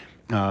lot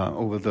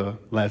over the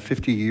last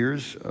 50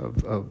 years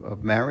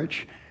of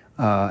marriage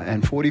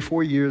and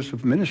 44 years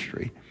of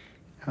ministry.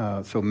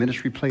 So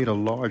ministry played a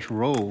large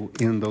role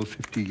in those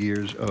 50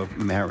 years of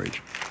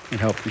marriage and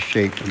helped to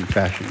shape and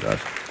fashion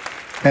us.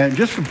 And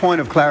just for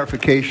point of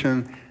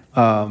clarification,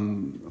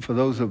 for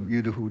those of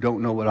you who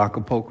don't know what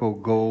Acapulco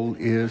Gold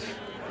is,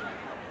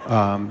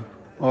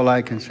 all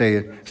I can say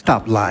is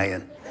stop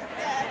lying.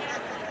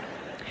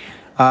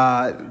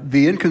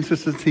 The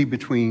inconsistency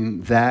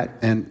between that,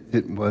 and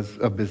it was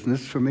a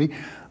business for me,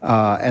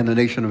 and the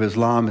Nation of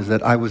Islam is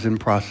that I was in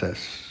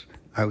process.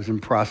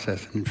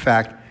 In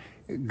fact,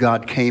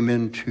 God came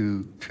in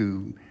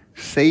to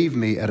save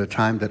me at a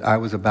time that I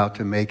was about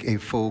to make a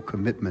full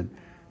commitment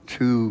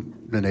to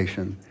the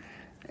nation.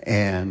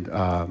 And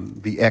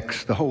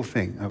the whole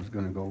thing, I was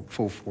going to go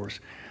full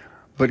force.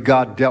 But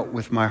God dealt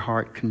with my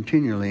heart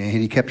continually, and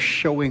he kept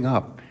showing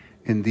up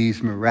in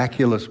these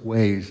miraculous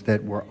ways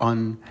that were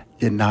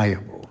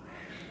undeniable.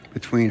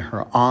 Between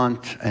her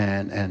aunt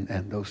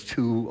and those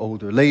two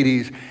older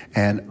ladies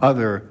and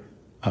other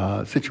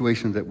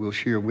situations that we'll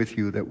share with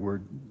you that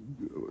were,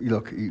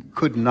 look, you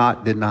could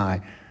not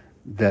deny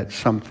that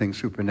something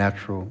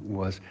supernatural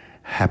was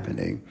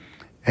happening.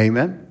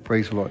 Amen?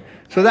 Praise the Lord.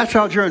 So that's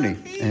our journey,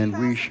 and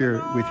we share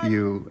it with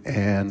you.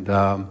 And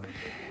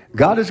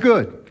God is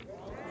good.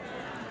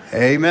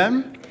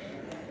 Amen?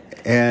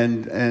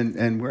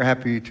 And we're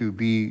happy to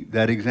be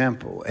that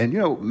example. And,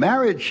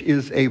 marriage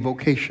is a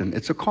vocation.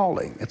 It's a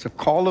calling. It's a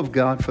call of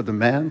God for the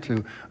man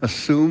to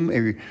assume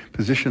a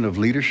position of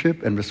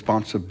leadership and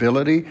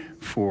responsibility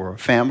for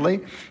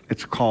family.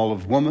 It's a call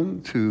of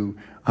woman to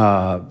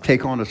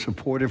take on a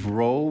supportive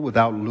role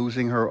without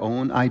losing her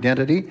own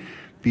identity,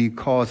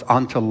 because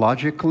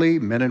ontologically,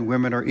 men and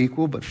women are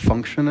equal, but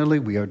functionally,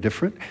 we are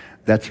different.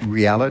 That's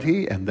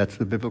reality, and that's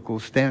the biblical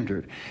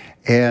standard.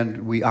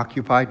 And we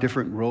occupy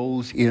different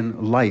roles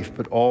in life,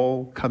 but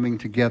all coming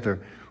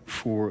together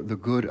for the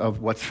good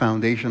of what's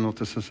foundational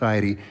to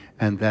society,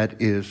 and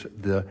that is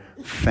the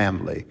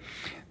family.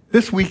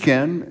 This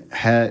weekend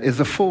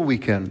is a full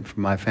weekend for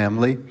my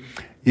family.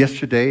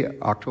 Yesterday,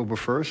 October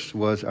 1st,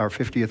 was our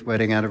 50th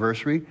wedding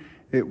anniversary.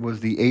 It was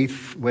the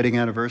 8th wedding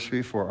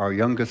anniversary for our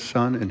youngest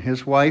son and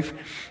his wife.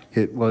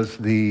 It was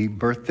the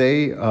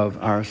birthday of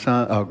our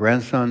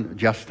grandson,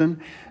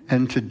 Justin.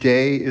 And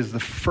today is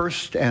the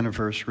first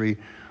anniversary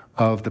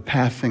of the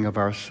passing of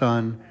our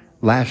son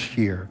last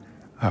year,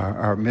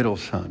 our middle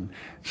son.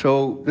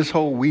 So this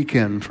whole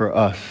weekend for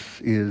us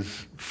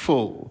is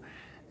full.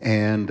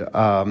 And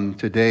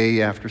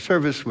today after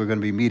service, we're going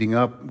to be meeting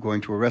up,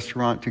 going to a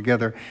restaurant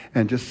together,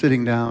 and just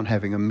sitting down,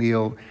 having a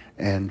meal,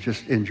 and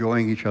just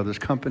enjoying each other's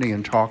company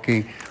and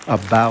talking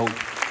about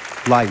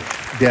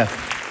life, death,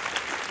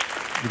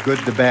 the good,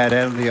 the bad,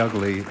 and the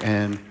ugly,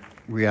 and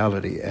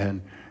reality.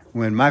 And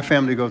when my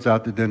family goes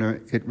out to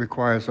dinner, it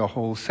requires a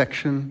whole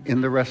section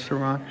in the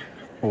restaurant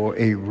or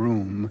a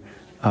room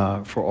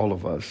for all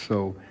of us.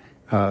 So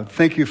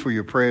thank you for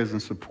your prayers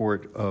and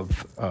support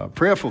of,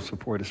 prayerful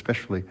support,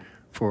 especially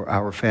for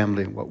our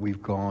family and what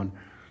we've gone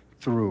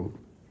through.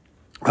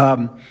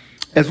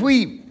 As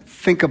we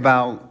think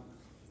about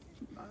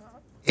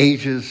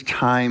ages,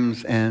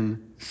 times,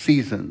 and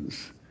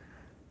seasons,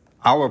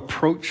 our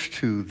approach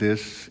to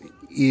this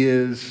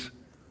is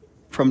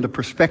from the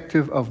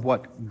perspective of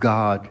what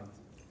God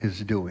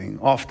is doing.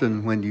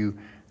 Often when you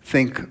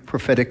think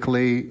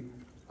prophetically,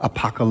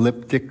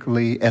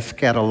 apocalyptically,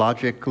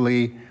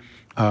 eschatologically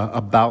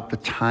about the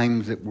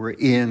times that we're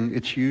in,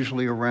 it's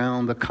usually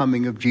around the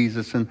coming of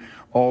Jesus and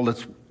all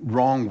that's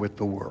wrong with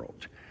the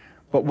world.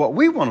 But what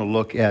we want to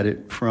look at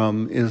it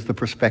from is the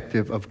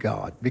perspective of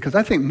God. Because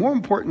I think more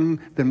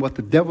important than what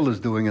the devil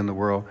is doing in the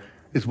world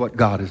is what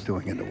God is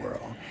doing in the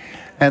world.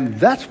 And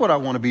that's what I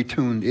want to be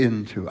tuned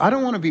into. I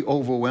don't want to be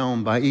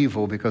overwhelmed by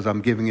evil because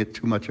I'm giving it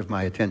too much of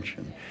my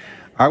attention.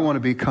 I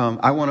want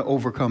to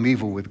overcome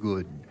evil with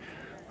good.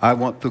 I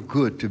want the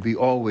good to be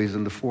always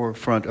in the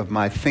forefront of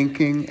my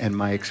thinking and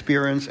my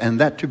experience, and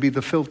that to be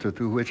the filter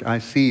through which I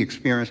see,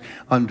 experience,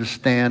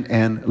 understand,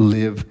 and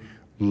live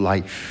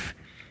life.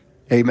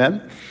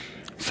 Amen?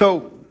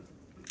 So,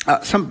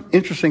 some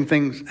interesting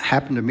things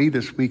happened to me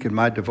this week in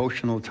my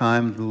devotional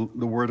time.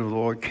 The word of the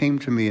Lord came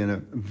to me in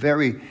a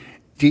very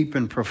deep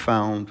and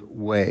profound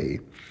way.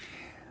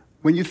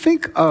 When you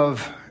think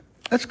of,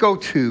 let's go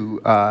to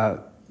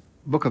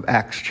Book of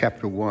Acts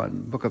chapter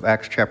 1. Book of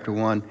Acts chapter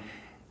 1.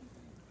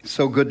 It's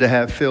so good to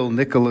have Phil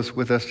Nicholas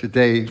with us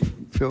today.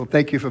 Phil,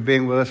 thank you for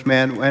being with us,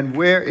 man. And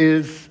where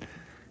is...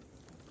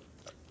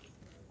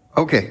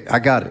 Okay, I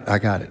got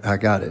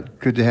it.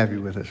 Good to have you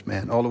with us,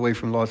 man. All the way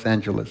from Los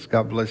Angeles.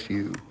 God bless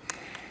you.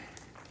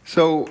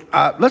 So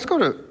let's go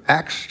to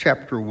Acts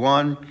chapter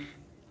 1,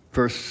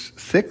 verse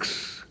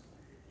 6,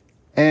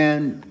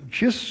 and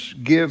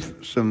just give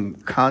some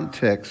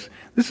context.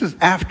 This is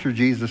after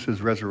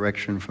Jesus'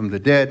 resurrection from the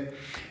dead.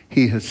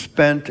 He has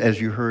spent, as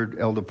you heard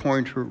Elder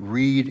Pointer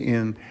read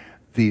in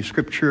the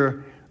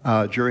scripture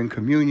during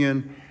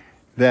communion,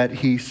 that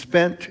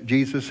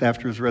Jesus,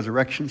 after his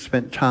resurrection,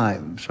 spent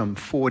time, some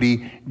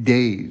 40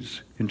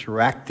 days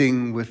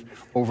interacting with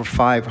over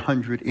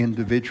 500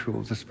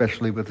 individuals,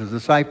 especially with his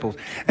disciples,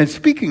 and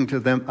speaking to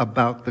them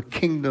about the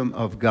kingdom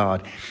of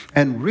God,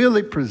 and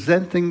really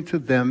presenting to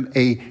them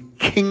a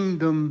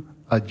kingdom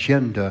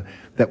agenda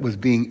that was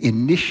being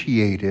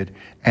initiated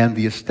and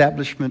the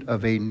establishment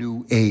of a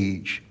new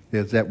age.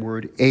 There's that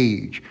word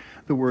age.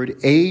 The word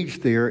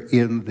age there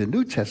in the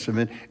New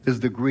Testament is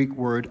the Greek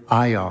word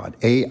aion,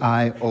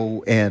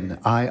 A-I-O-N,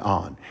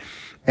 aion.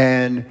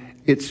 And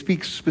it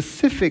speaks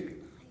specific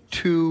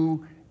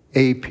to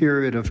a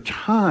period of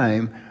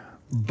time,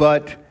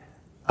 but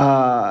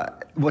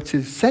what's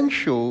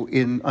essential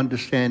in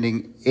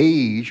understanding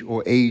age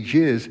or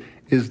ages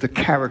is the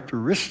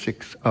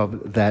characteristics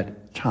of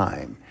that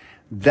time.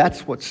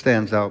 That's what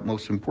stands out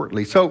most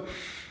importantly. So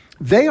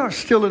they are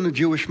still in the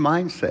Jewish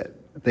mindset.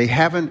 They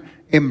haven't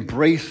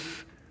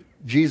embraced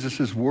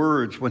Jesus'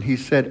 words when he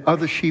said,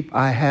 "Other sheep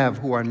I have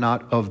who are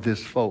not of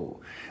this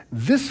fold."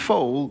 This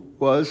fold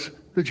was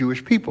the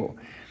Jewish people.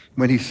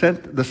 When he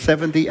sent the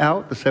 70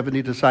 out, the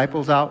 70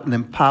 disciples out, and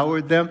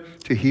empowered them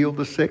to heal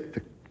the sick,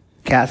 to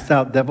cast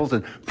out devils,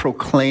 and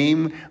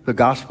proclaim the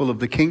gospel of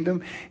the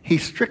kingdom, he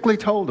strictly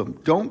told them,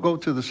 don't go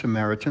to the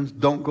Samaritans,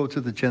 don't go to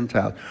the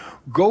Gentiles.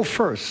 Go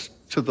first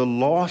to the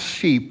lost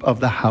sheep of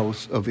the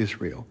house of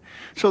Israel.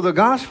 So the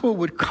gospel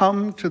would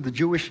come to the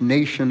Jewish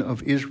nation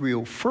of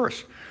Israel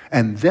first,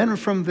 and then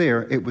from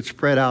there it would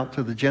spread out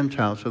to the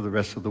Gentiles, to the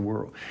rest of the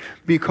world.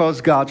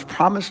 Because God's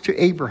promise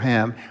to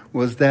Abraham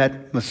was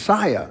that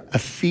Messiah, a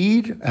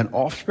seed, an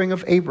offspring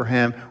of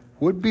Abraham,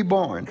 would be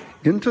born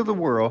into the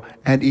world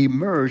and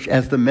emerge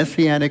as the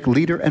messianic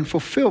leader and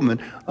fulfillment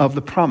of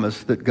the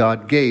promise that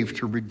God gave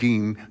to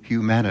redeem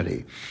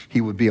humanity. He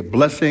would be a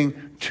blessing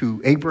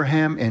to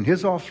Abraham and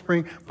his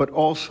offspring, but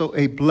also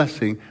a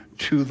blessing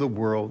to the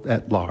world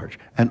at large.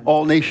 And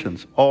all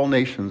nations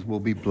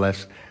will be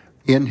blessed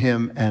in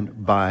him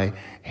and by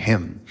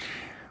him.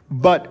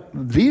 But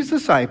these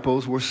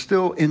disciples were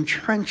still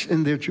entrenched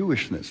in their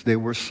Jewishness. They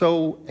were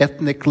so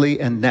ethnically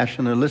and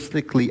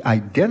nationalistically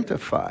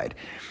identified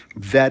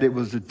that it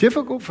was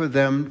difficult for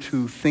them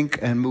to think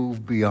and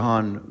move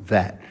beyond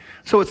that.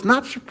 So it's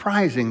not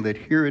surprising that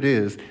here it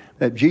is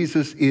that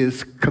Jesus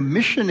is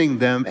commissioning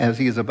them as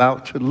he is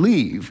about to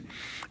leave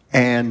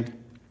and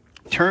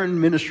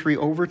turn ministry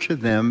over to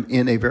them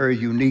in a very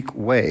unique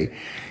way.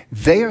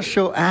 They are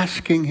still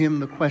asking him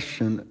the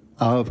question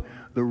of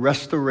the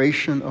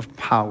restoration of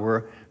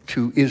power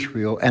to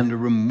Israel and the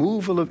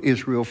removal of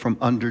Israel from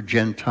under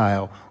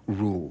Gentile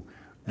rule.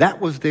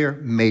 That was their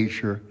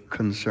major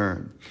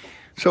concern.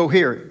 So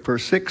here,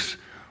 verse 6,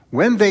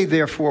 when they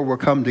therefore were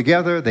come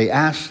together, they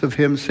asked of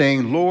him,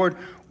 saying, Lord,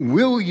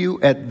 will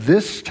you at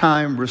this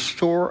time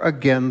restore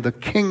again the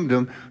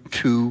kingdom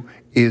to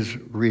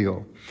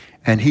Israel?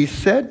 And he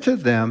said to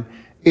them,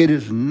 it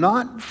is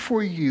not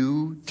for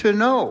you to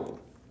know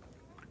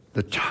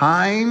the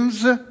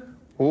times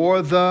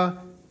or the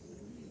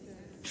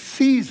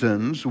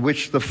seasons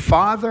which the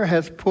Father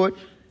has put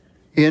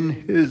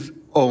in his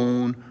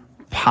own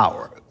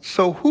power.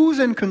 So who's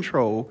in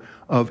control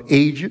of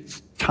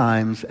ages,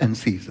 times, and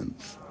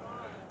seasons?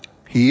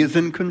 He is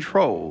in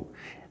control.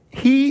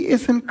 He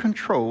is in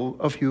control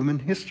of human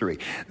history.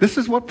 This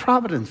is what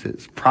providence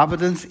is.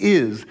 Providence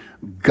is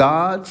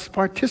God's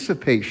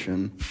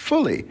participation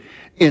fully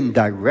in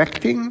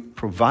directing,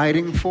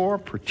 providing for,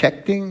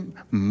 protecting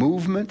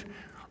movement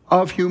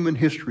of human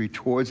history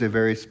towards a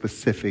very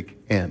specific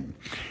end.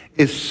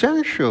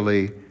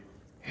 Essentially,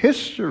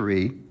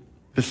 history,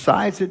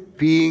 besides it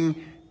being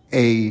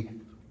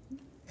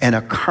an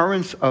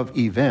occurrence of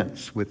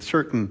events with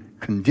certain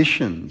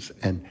conditions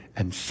and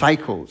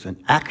cycles and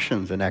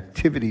actions and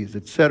activities,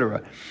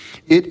 etc.,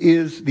 it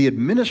is the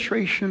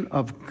administration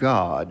of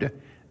God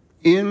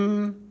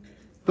in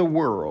the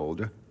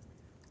world,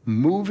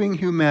 moving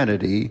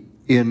humanity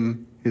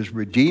in his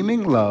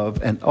redeeming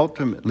love and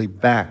ultimately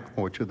back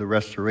or to the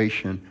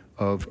restoration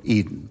of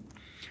Eden.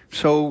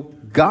 So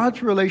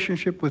God's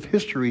relationship with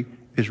history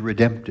is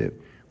redemptive,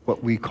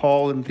 what we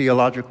call in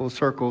theological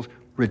circles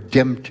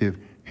redemptive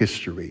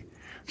history.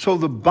 So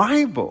the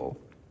Bible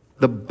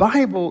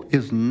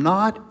is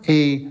not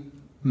a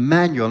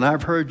manual. And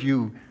I've heard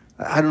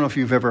I don't know if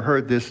you've ever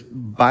heard this,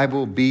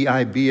 Bible,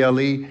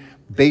 B-I-B-L-E,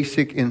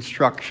 basic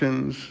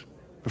instructions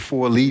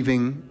before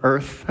leaving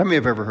Earth. How many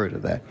have ever heard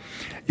of that?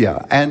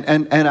 Yeah,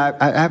 and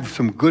I have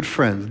some good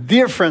friends,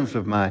 dear friends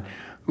of mine,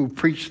 who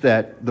preach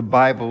that the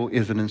Bible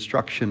is an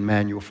instruction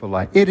manual for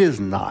life. It is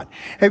not.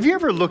 Have you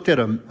ever looked at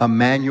a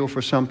manual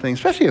for something,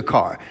 especially a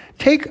car?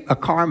 Take a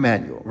car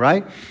manual,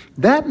 right?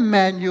 That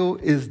manual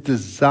is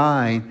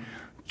designed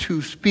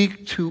to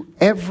speak to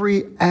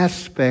every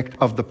aspect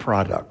of the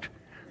product.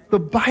 The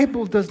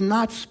Bible does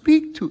not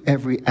speak to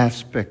every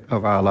aspect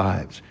of our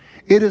lives.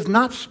 It is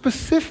not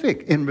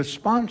specific in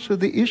response to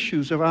the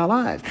issues of our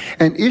lives.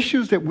 And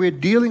issues that we're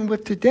dealing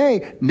with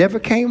today never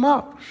came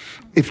up.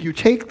 If you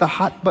take the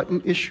hot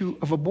button issue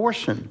of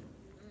abortion,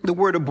 the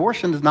word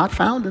abortion is not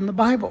found in the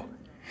Bible.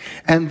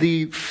 And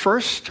the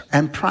first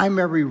and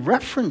primary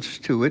reference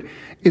to it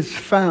is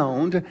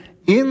found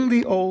in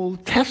the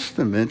Old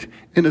Testament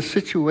in a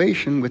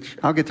situation which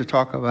I'll get to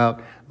talk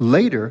about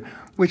later,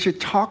 which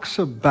it talks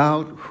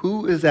about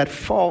who is at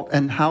fault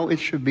and how it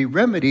should be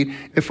remedied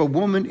if a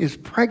woman is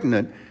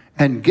pregnant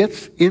and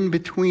gets in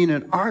between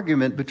an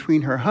argument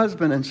between her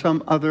husband and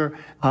some other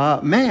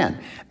man.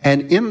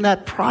 And in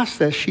that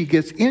process, she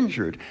gets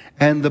injured,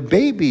 and the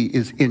baby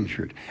is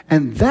injured.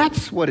 And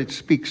that's what it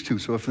speaks to.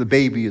 So if the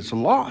baby is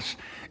lost,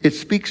 it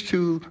speaks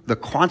to the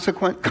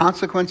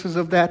consequences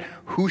of that,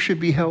 who should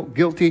be held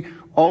guilty,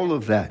 all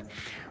of that.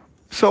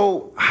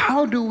 So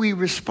how do we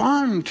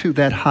respond to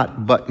that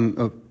hot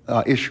button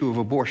issue of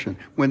abortion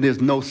when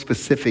there's no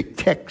specific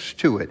text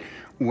to it?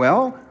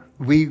 Well,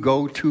 we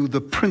go to the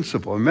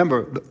principle.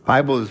 Remember, the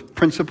Bible is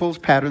principles,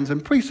 patterns,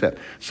 and precept.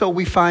 So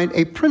we find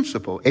a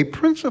principle. A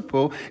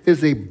principle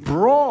is a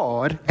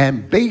broad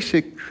and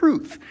basic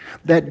truth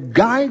that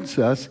guides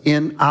us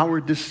in our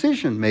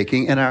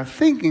decision-making and our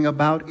thinking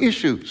about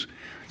issues.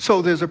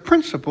 So there's a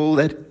principle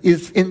that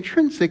is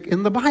intrinsic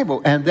in the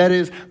Bible, and that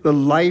is the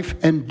life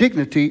and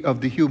dignity of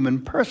the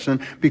human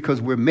person,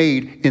 because we're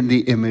made in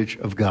the image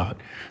of God.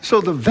 So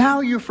the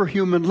value for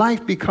human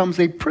life becomes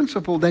a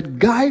principle that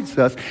guides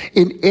us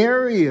in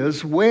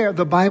areas where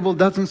the Bible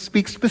doesn't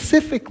speak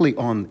specifically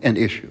on an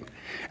issue.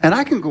 And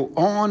I can go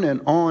on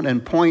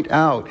and point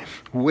out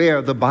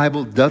where the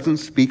Bible doesn't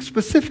speak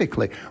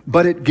specifically,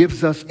 but it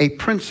gives us a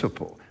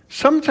principle.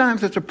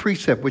 Sometimes it's a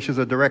precept, which is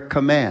a direct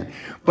command.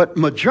 But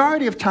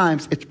majority of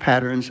times, it's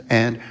patterns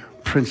and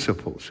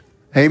principles.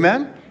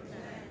 Amen?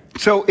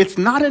 So it's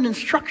not an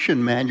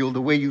instruction manual the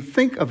way you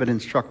think of an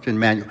instruction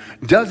manual.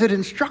 Does it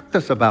instruct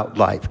us about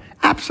life?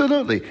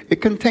 Absolutely.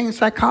 It contains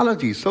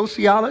psychology,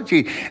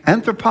 sociology,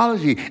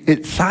 anthropology,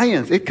 it's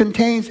science. It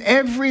contains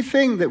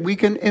everything that we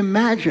can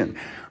imagine.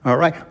 All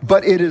right?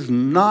 But it is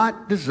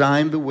not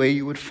designed the way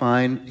you would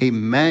find a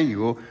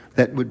manual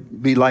that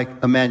would be like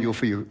a manual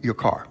for your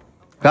car.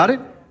 Got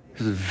it?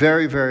 This is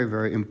very, very,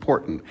 very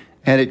important.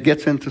 And it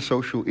gets into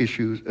social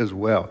issues as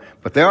well.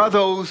 But there are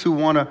those who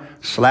want to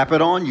slap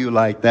it on you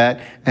like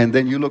that, and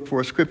then you look for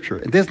a scripture.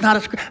 And there's not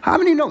a scripture. How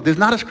many know there's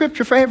not a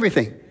scripture for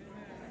everything?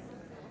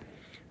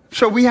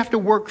 So we have to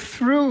work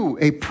through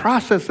a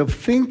process of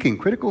thinking,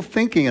 critical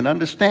thinking and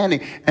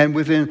understanding, and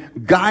within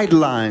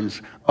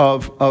guidelines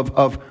of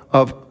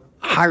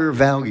higher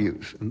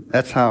values. And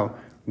that's how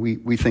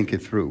we think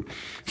it through.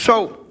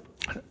 So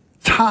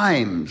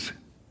times,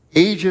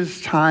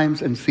 ages,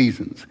 times, and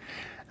seasons.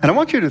 And I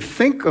want you to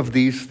think of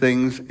these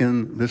things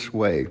in this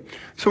way.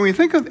 So when you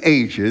think of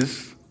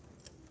ages,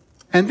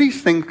 and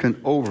these things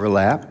can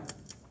overlap,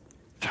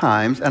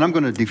 times, and I'm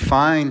going to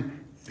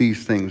define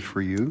these things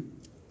for you,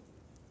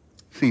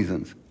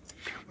 seasons.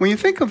 When you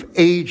think of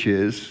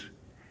ages,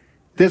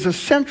 there's a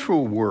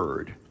central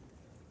word,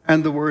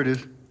 and the word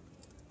is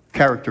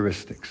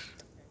characteristics.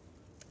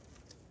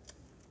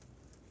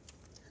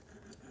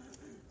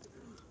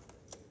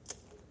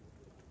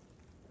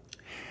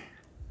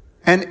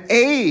 An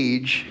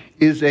age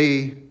is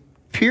a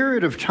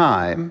period of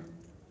time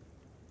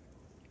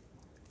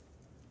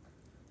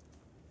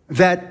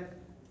that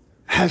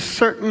has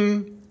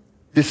certain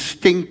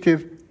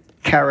distinctive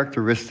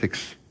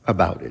characteristics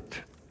about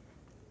it.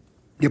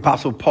 The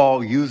Apostle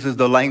Paul uses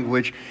the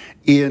language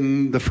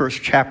in the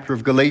first chapter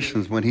of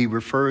Galatians when he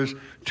refers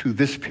to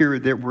this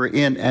period that we're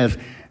in as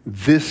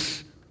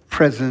this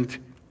present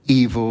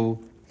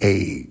evil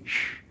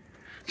age.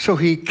 So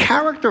he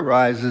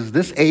characterizes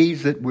this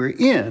age that we're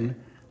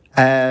in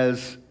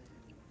as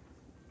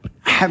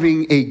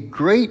having a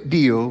great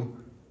deal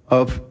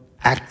of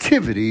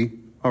activity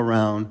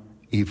around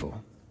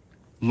evil,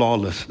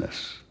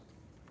 lawlessness.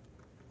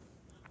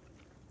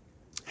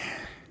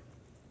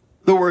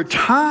 The word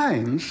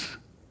times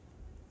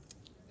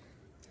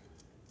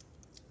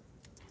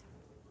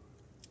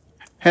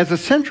has a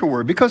central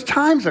word because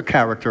times are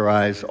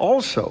characterized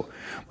also.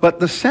 But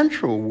the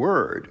central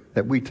word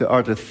that we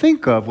are to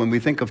think of when we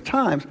think of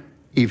times,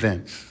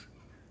 events.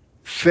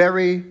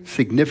 Very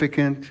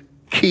significant,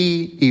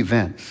 key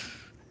events.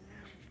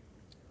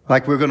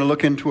 Like we're going to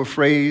look into a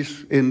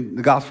phrase in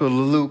the Gospel of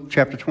Luke,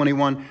 chapter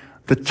 21,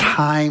 the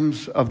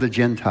times of the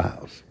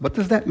Gentiles. What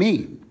does that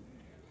mean?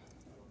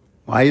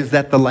 Why is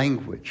that the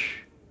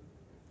language?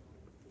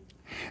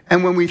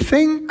 And when we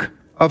think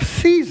of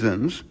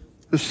seasons,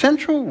 the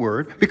central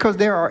word, because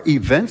there are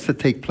events that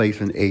take place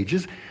in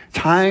ages,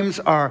 times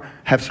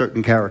have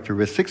certain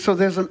characteristics, so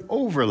there's an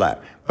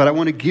overlap. But I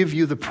want to give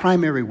you the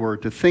primary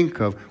word to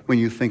think of when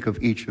you think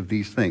of each of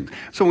these things.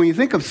 So when you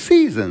think of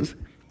seasons,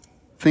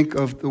 think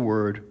of the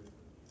word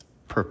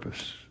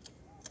purpose.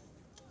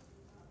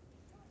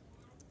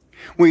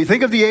 When you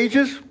think of the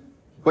ages,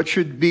 what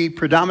should be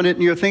predominant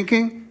in your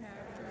thinking?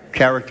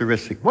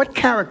 Characteristic. What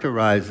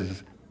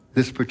characterizes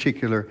this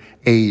particular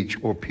age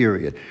or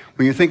period?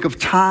 When you think of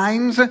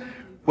times,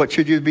 what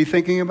should you be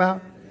thinking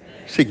about?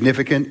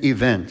 Significant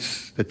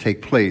events that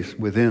take place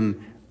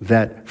within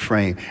that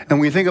frame. And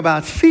when you think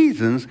about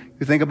seasons,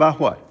 you think about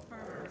what?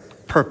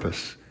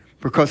 Purpose.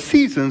 Because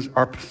seasons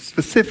are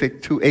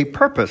specific to a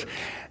purpose.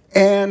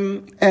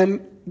 And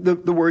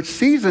the word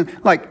season,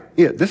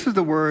 this is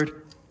the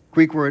word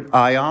Greek word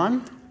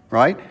aion,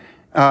 right?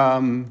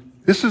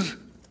 This is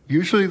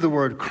usually the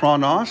word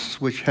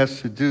chronos, which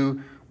has to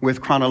do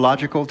with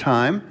chronological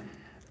time.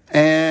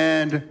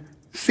 And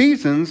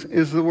seasons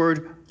is the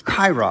word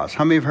kairos.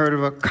 How many have heard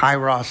of a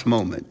kairos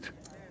moment?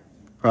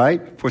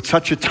 Right? For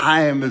such a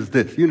time as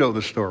this. You know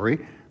the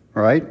story,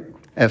 right,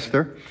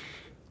 Esther?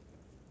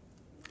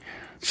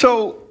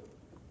 So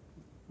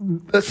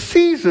the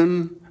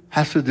season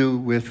has to do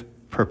with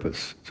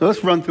purpose. So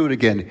let's run through it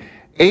again.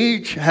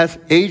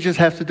 Ages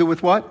has to do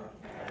with what?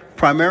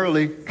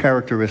 Primarily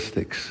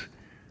characteristics.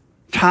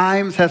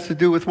 Times has to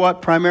do with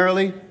what?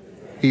 Primarily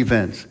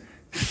events.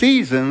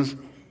 Seasons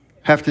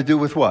have to do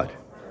with what?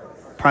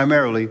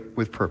 Primarily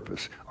with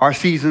purpose.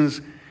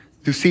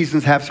 Do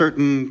seasons have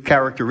certain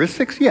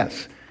characteristics?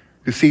 Yes.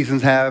 Do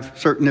seasons have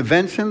certain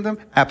events in them?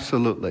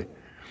 Absolutely.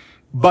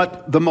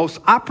 But the most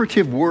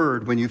operative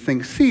word when you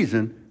think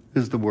season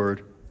is the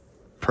word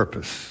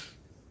purpose,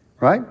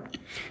 right?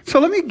 So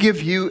let me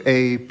give you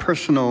a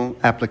personal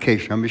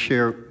application. I'm going to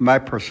share my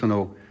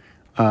personal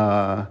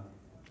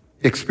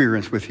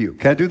experience with you.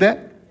 Can I do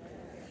that?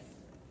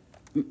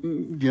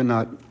 You're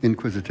not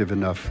inquisitive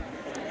enough.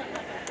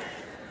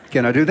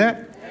 Can I do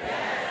that?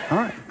 All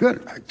right,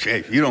 good. Jay,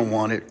 if you don't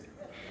want it,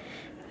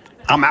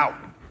 I'm out.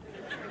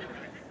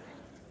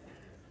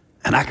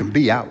 And I can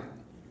be out.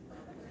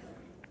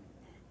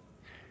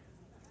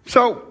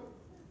 So,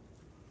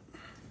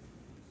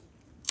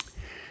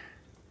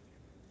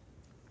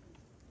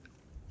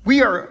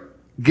 we are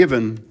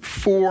given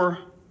 4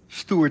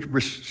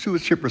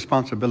 stewardship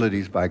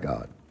responsibilities by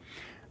God.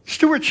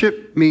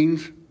 Stewardship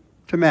means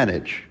to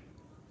manage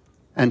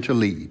and to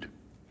lead.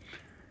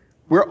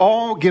 We're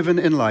all given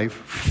in life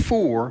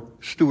 4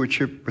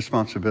 stewardship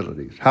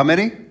responsibilities. How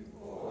many?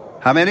 4.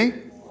 How many?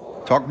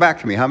 4. Talk back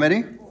to me. How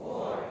many?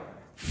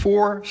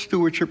 4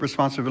 stewardship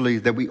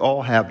responsibilities that we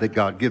all have that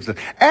God gives us,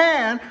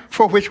 and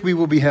for which we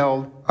will be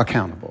held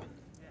accountable.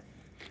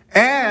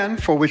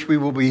 And for which we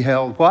will be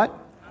held what?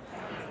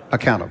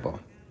 Accountable.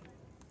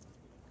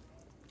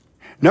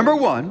 Number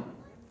 1,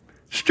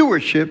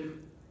 stewardship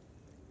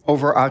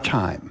over our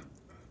time.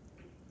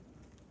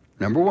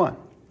 Number 1,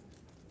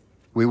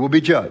 we will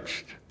be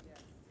judged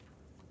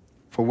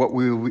for what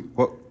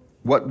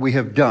we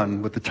have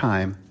done with the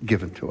time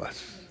given to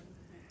us.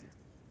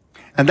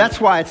 And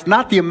that's why it's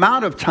not the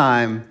amount of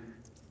time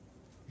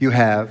you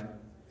have,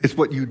 it's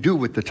what you do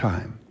with the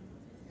time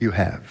you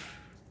have.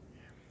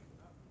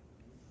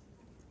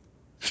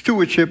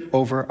 Stewardship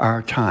over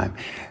our time.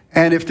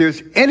 And if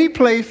there's any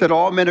place that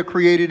all men are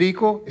created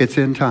equal, it's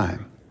in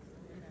time.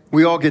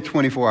 We all get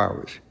 24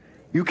 hours.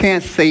 You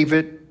can't save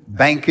it,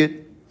 bank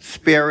it,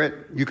 spare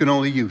it. You can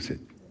only use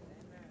it.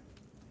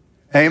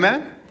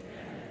 Amen?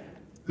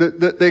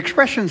 The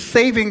expression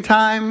saving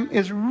time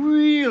is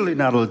really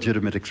not a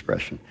legitimate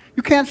expression.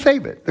 You can't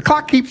save it. The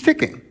clock keeps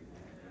ticking.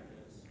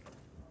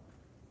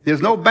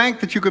 There's no bank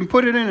that you can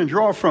put it in and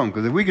draw from,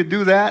 because if we could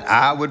do that,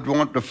 I would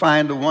want to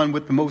find the one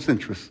with the most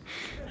interest.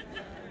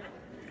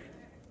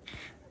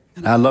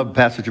 And I love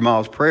Pastor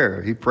Jamal's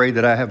prayer. He prayed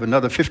that I have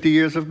another 50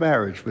 years of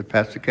marriage with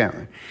Pastor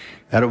Cameron.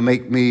 That'll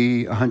make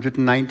me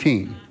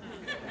 119.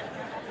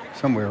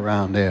 Somewhere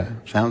around there.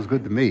 Sounds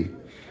good to me.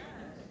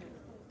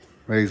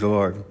 Praise the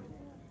Lord.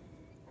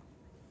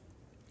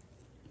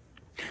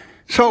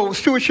 So,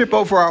 stewardship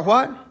over our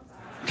what?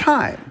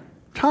 Time.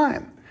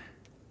 Time.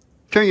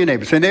 Turn to your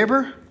neighbor. Say,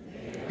 neighbor,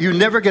 you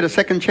never get a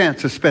second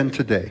chance to spend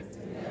today.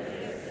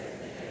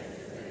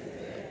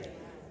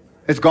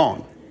 It's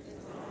gone.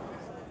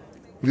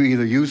 You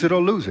either use it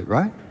or lose it,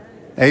 right?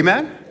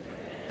 Amen?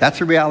 That's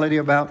the reality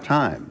about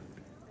time.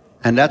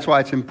 And that's why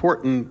it's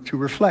important to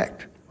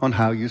reflect on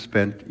how you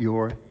spent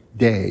your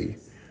day.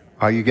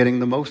 Are you getting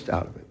the most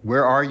out of it?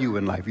 Where are you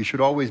in life? You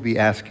should always be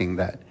asking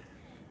that.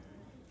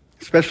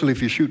 Especially if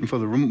you're shooting for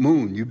the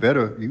moon, you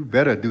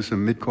better do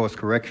some mid-course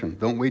correction.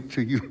 Don't wait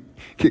till you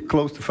get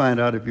close to find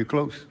out if you're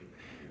close.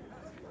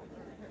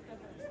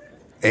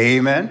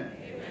 Amen?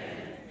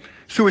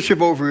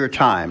 Stewardship over your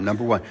time,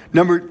 number 1.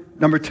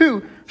 Number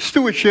 2,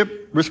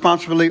 stewardship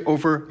responsibility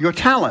over your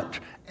talent.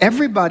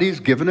 Everybody's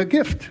given a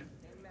gift,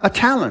 a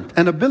talent,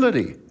 an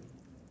ability.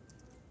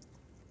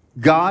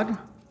 God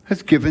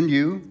has given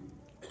you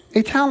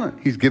a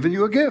talent. He's given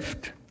you a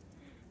gift.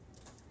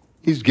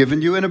 He's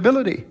given you an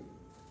ability.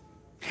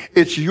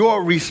 It's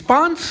your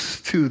response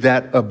to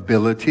that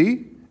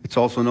ability, it's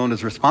also known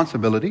as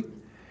responsibility,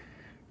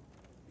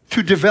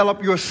 to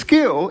develop your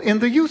skill in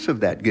the use of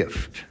that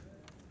gift.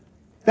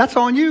 That's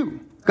on you.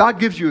 God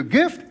gives you a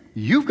gift,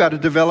 you've got to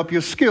develop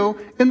your skill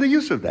in the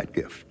use of that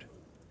gift.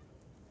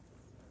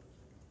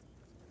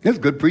 That's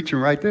good preaching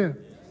right there.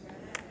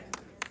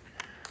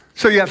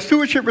 So you have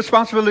stewardship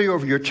responsibility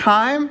over your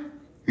time,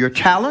 your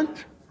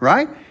talent,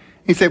 right?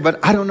 You say,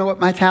 but I don't know what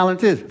my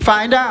talent is.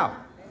 Find out.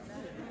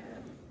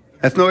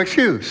 That's no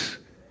excuse.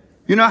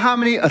 You know how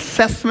many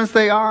assessments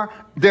there are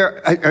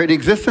in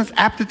existence?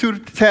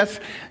 Aptitude tests,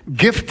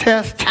 gift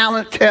tests,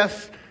 talent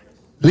tests,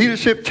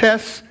 leadership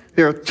tests.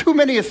 There are too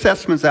many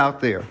assessments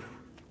out there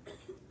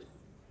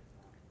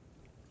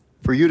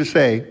for you to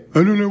say,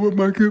 I don't know what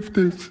my gift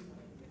is.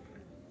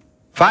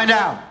 Find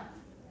out.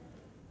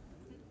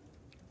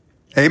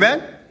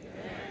 Amen?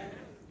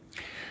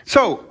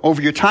 So,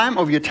 over your time,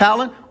 over your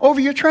talent, over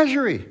your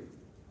treasury,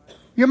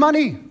 your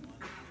money.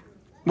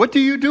 What do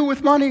you do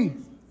with money?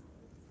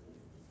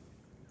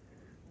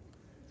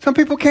 Some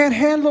people can't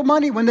handle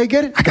money when they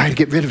get it. I got to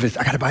get rid of it.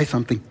 I got to buy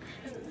something.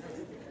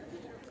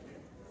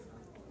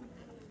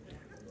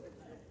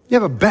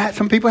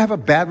 Some people have a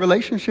bad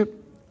relationship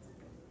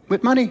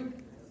with money.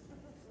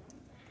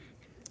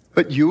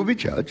 But you will be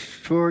judged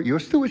for your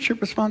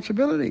stewardship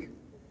responsibility,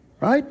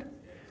 right?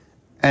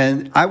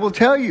 And I will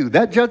tell you,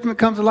 that judgment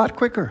comes a lot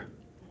quicker.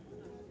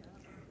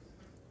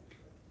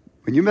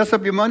 When you mess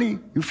up your money,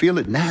 you feel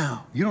it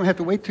now. You don't have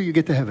to wait till you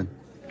get to heaven.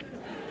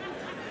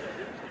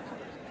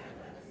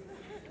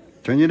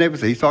 Turn your neighbor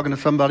and say, he's talking to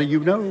somebody you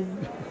know.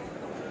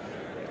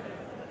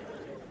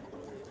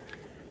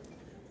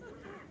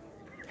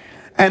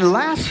 And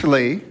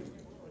lastly,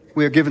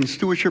 we are given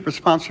stewardship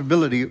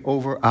responsibility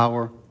over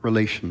our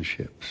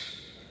relationships.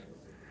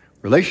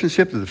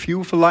 Relationships is the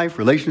fuel for life.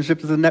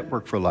 Relationships is the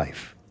network for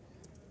life.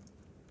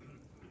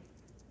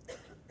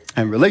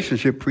 And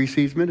relationship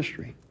precedes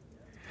ministry.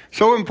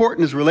 So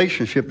important is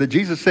relationship that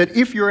Jesus said,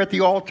 if you're at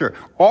the altar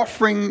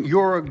offering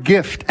your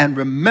gift, and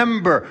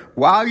remember,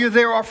 while you're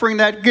there offering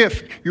that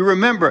gift, you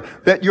remember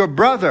that your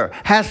brother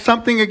has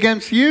something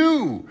against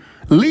you.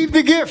 Leave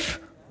the gift,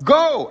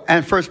 go,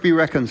 and first be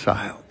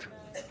reconciled.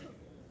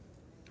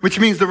 Which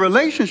means the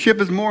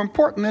relationship is more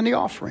important than the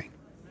offering.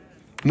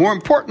 More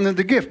important than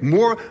the gift.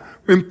 More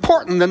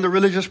important than the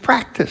religious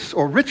practice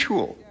or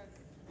ritual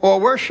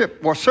or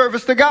worship or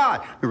service to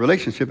God. The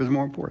relationship is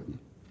more important.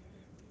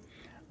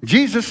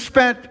 Jesus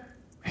spent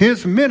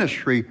his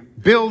ministry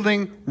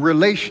building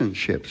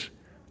relationships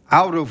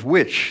out of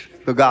which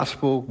the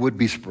gospel would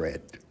be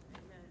spread.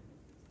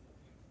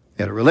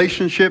 He had a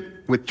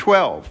relationship with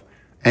 12.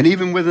 And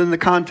even within the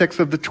context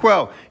of the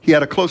 12, he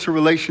had a closer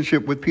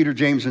relationship with Peter,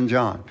 James, and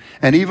John.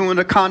 And even in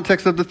the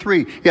context of the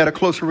 3, he had a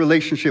closer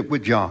relationship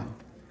with John.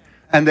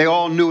 And they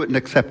all knew it and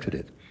accepted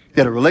it.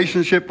 He had a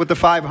relationship with the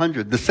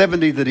 500, the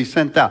 70 that he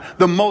sent out,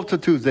 the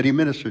multitudes that he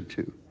ministered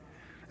to.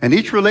 And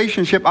each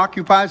relationship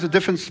occupies a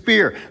different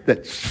sphere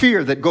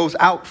that goes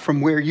out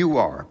from where you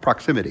are,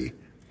 proximity.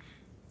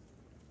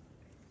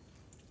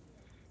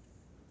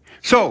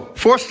 So,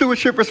 4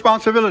 stewardship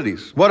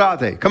responsibilities. What are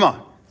they? Come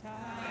on.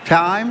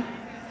 Time,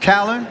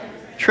 talent,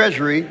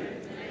 treasury,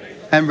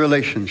 and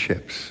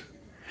relationships.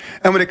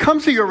 And when it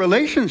comes to your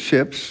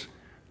relationships,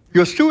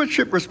 your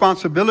stewardship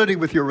responsibility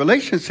with your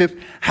relationships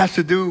has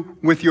to do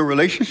with your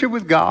relationship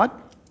with God,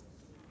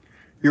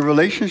 your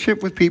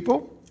relationship with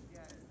people,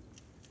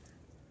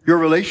 your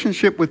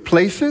relationship with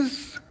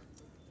places,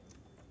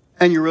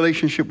 and your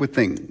relationship with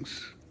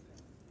things.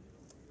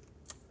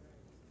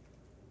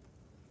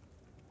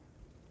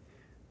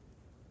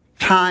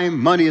 Time,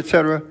 money,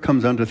 etc.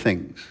 comes under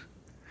things.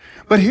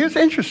 But here's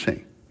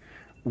interesting.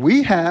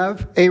 We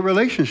have a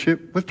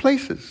relationship with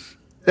places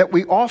that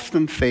we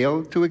often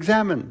fail to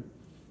examine,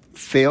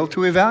 fail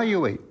to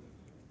evaluate,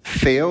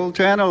 fail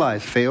to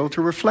analyze, fail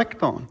to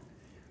reflect on.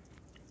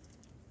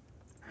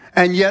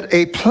 And yet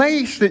a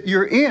place that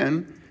you're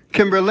in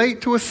can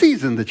relate to a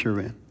season that you're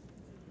in.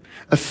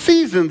 A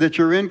season that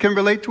you're in can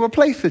relate to a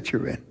place that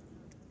you're in.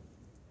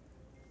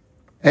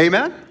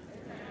 Amen?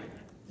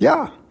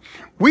 Yeah.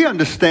 We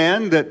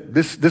understand that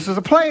this is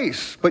a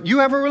place, but you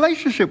have a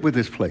relationship with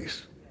this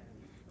place.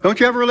 Don't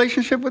you have a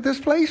relationship with this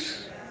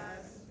place?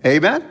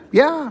 Amen?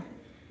 Yeah.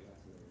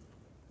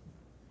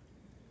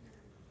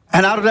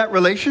 And out of that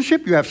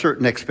relationship, you have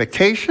certain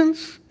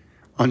expectations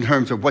in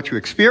terms of what you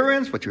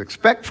experience, what you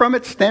expect from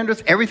it,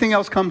 standards, everything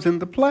else comes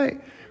into play.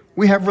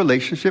 We have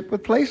relationship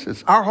with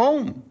places. Our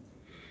home,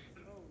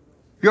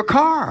 your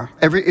car,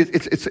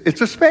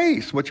 it's a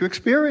space, what you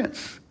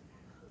experience.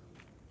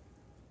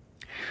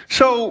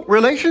 So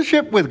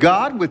relationship with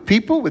God, with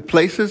people, with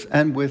places,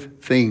 and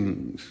with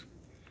things.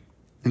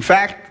 In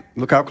fact,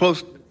 look how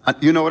close,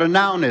 you know what a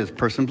noun is,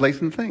 person, place,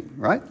 and thing,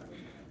 right?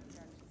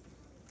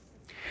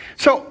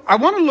 So I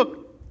want to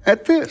look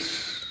at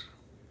this,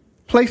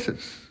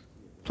 places.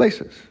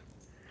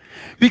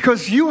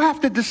 Because you have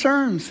to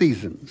discern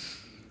seasons.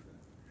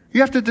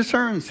 You have to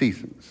discern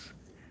seasons.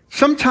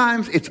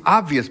 Sometimes it's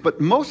obvious, but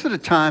most of the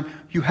time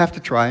you have to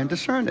try and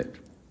discern it.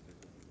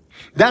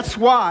 That's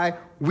why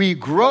we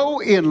grow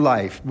in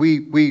life. We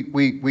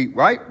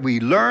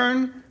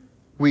learn,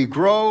 we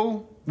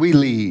grow, we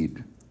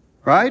lead.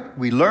 Right?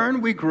 We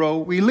learn, we grow,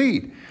 we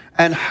lead.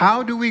 And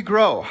how do we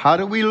grow? How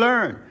do we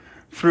learn?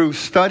 Through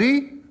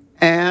study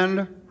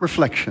and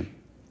reflection.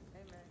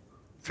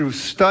 Through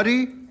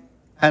study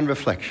and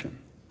reflection.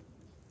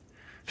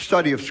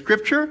 Study of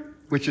Scripture,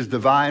 which is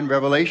divine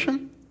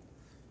revelation,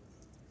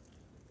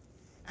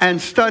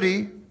 and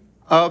study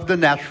of the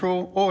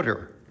natural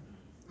order,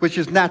 which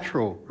is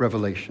natural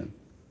revelation.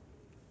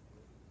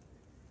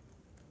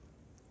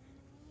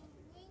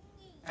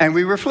 And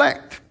we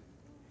reflect.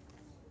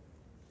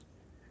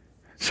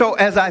 So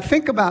as I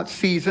think about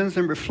seasons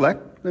and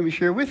reflect, let me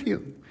share with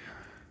you.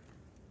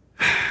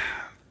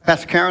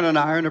 Pastor Karen and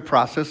I are in the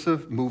process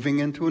of moving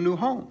into a new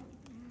home.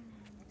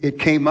 it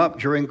came up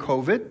during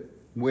COVID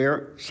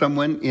where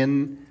someone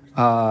in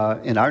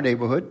our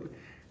neighborhood,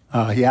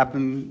 he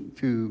happened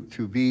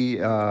to be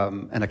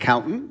an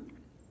accountant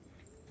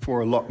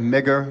for a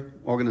mega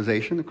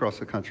organization across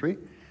the country,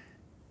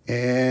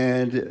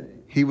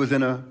 and he was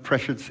in a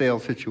pressured sale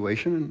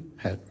situation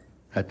and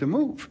had to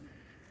move.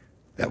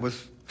 That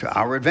was to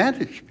our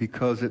advantage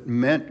because it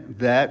meant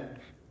that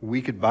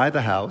we could buy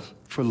the house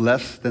for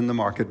less than the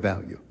market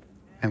value,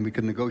 and we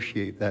could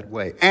negotiate that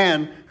way,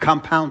 and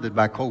compounded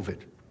by COVID,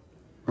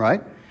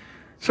 right?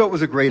 So it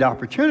was a great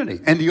opportunity.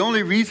 And the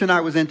only reason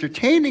I was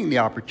entertaining the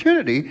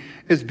opportunity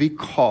is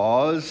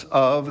because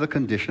of the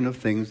condition of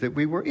things that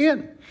we were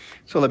in.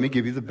 So let me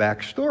give you the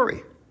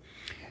backstory.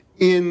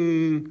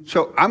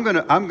 So I'm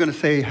gonna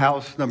say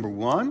house number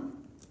 1,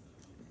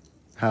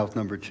 house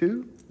number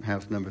 2,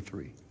 house number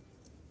 3.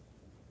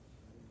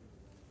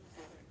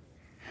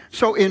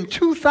 So in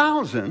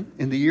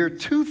the year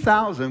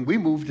 2000, we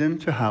moved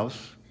into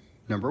house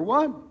number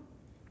 1.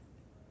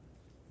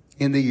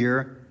 In the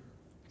year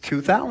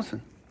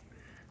 2000.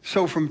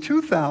 So from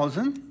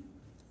 2000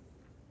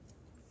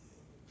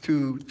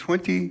 to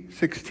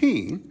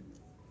 2016,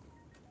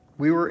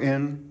 we were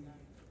in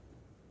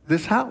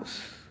this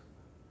house.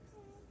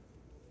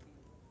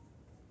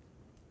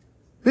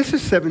 This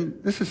is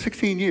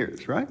 16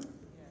 years, right?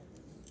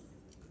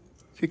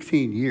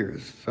 16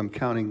 years, so I'm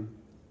counting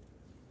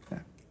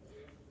that.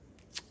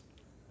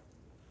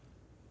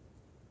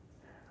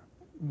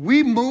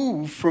 We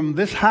moved from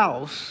this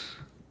house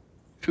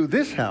to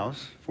this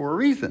house for a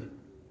reason.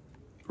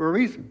 For a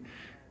reason.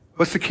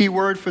 What's the key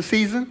word for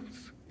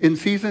seasons? In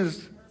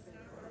seasons?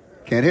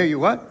 Can't hear you,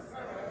 what?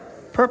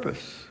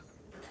 Purpose.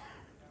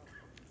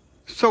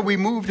 So we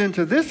moved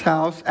into this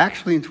house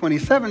actually in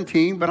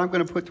 2017, but I'm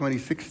going to put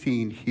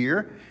 2016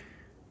 here.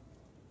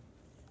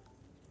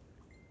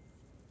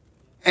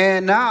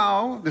 And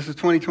now, this is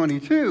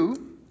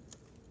 2022.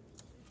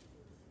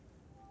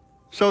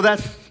 So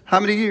that's how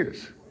many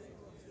years?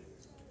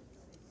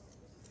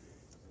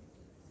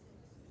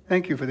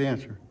 Thank you for the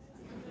answer.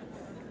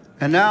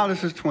 And now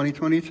this is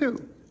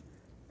 2022.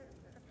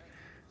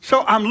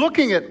 So I'm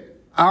looking at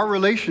our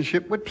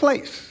relationship with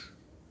place,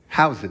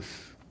 houses,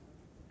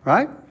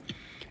 right?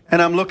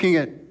 And I'm looking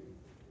at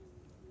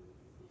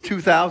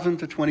 2000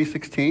 to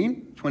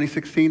 2016,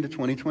 2016 to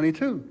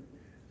 2022,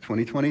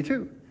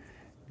 2022.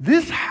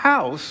 This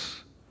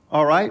house,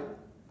 all right,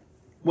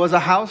 was a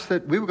house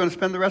that we were going to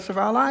spend the rest of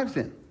our lives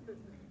in.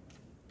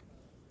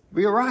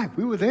 We arrived.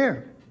 We were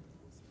there.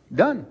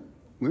 Done.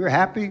 We were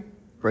happy.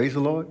 Praise the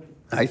Lord.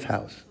 Nice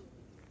house.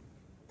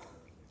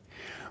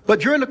 But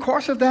during the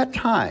course of that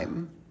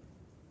time,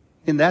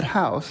 in that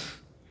house,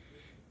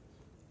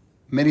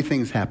 many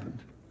things happened.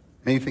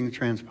 Many things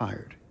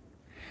transpired.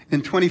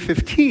 In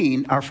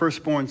 2015, our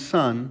firstborn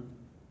son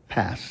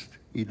passed.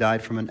 He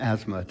died from an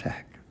asthma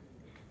attack.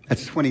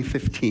 That's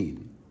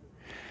 2015.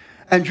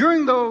 And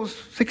during those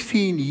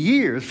 15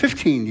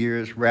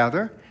 years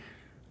rather,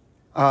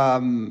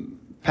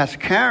 Pastor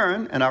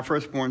Karen and our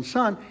firstborn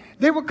son,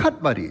 they were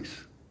cut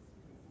buddies.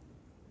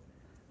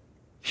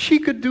 She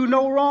could do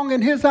no wrong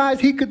in his eyes.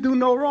 He could do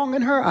no wrong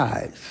in her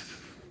eyes.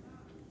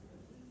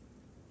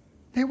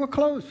 They were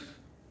close.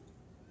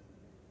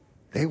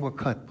 They were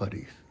cut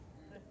buddies,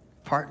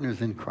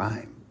 partners in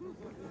crime.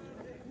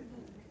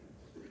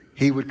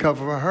 He would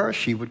cover for her,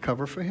 she would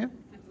cover for him.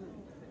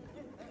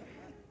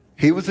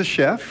 He was a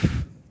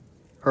chef.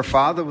 Her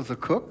father was a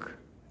cook.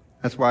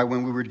 That's why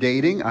when we were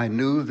dating, I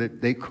knew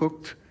that they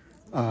cooked.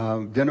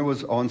 Dinner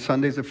was on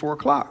Sundays at 4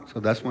 o'clock, so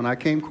that's when I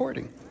came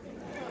courting.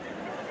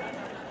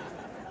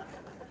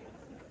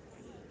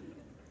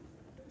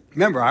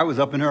 Remember, I was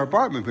up in her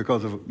apartment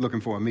because of looking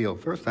for a meal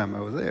first time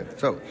I was there.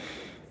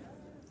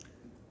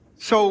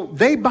 So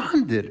they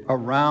bonded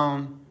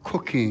around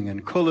cooking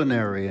and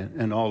culinary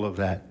and all of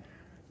that,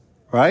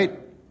 right?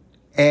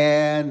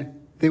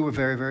 And they were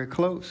very, very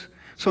close.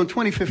 So in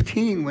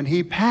 2015, when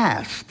he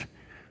passed,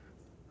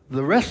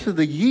 the rest of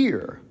the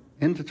year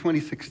into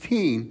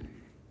 2016,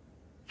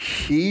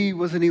 she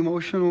was an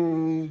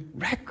emotional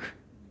wreck.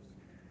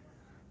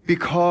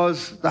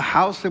 Because the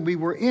house that we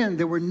were in,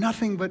 there were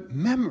nothing but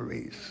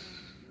memories.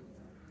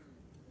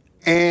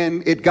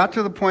 And it got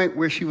to the point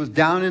where she was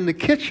down in the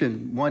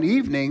kitchen one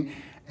evening,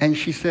 and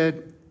she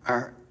said,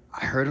 I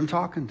heard him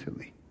talking to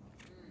me.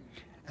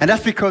 And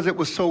that's because it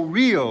was so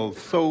real,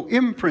 so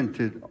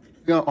imprinted,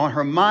 on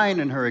her mind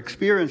and her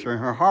experience and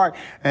her heart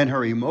and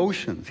her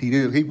emotions.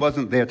 He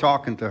wasn't there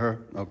talking to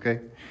her,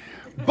 okay?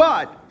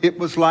 But it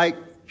was like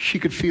she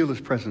could feel his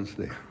presence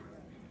there.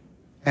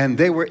 And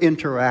they were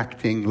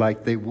interacting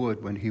like they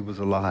would when he was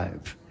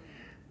alive.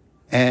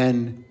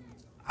 And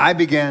I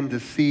began to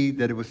see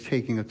that it was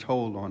taking a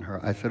toll on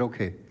her. I said,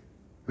 okay,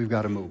 we've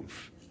got to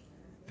move.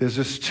 There's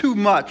just too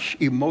much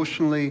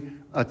emotionally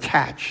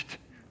attached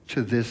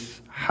to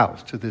this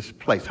house, to this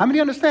place. How many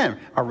understand?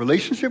 Our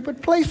relationship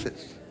with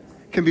places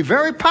can be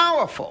very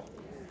powerful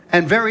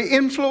and very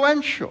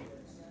influential.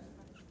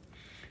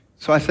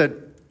 So I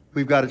said,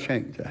 we've got to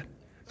change that.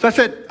 So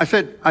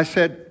I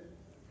said,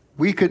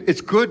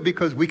 it's good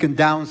because we can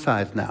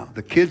downsize now.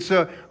 The kids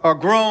are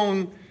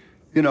grown.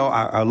 You know,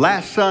 our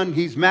last son,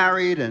 he's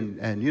married,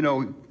 and you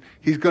know,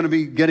 he's going to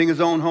be getting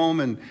his own home,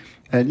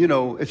 and you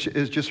know, it's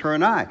just her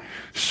and I.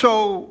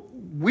 So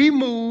we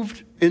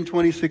moved in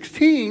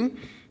 2016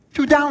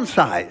 to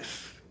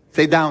downsize.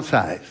 Say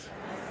downsize.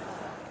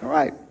 All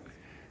right.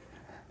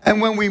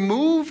 And when we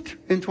moved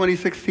in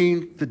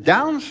 2016 to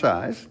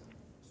downsize,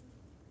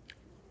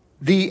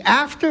 the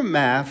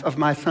aftermath of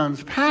my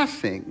son's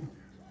passing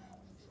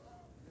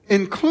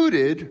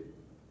included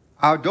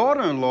our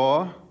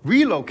daughter-in-law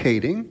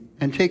relocating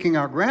and taking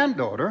our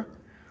granddaughter,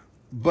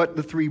 but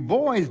the 3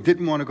 boys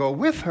didn't want to go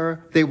with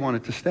her. They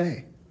wanted to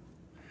stay.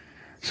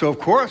 So, of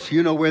course,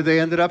 you know where they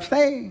ended up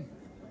staying.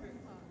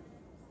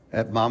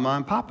 At Mama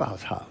and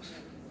Papa's house.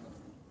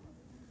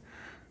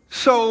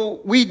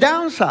 So we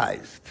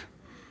downsized.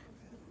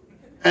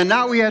 And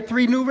now we had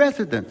 3 new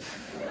residents.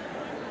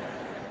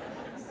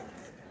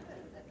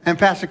 And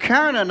Pastor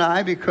Karen and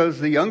I, because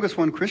the youngest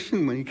one,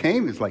 Christian, when he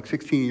came, was like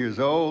 16 years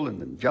old,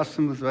 and then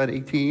Justin was about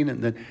 18,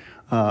 and then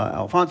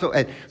Alfonso.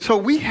 And so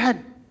we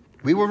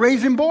were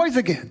raising boys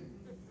again.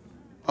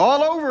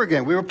 All over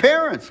again. We were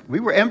parents. We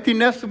were empty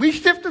nesters. We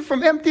shifted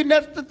from empty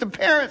nesters to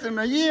parents in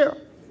a year.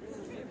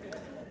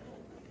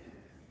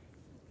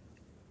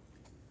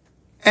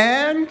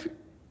 And,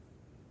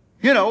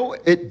 you know,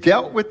 it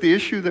dealt with the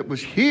issue that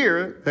was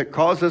here that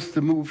caused us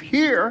to move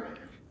here,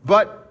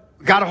 but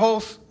got a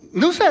whole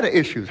new set of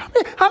issues.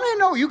 How many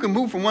know you can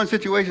move from one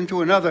situation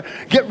to another,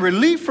 get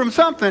relief from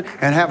something,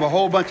 and have a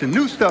whole bunch of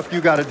new stuff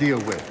you got to deal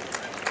with?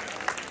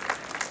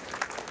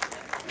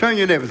 Turn to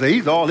your neighbor and say,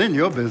 he's all in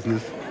your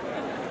business.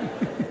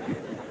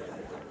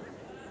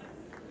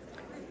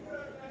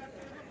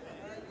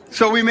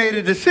 So we made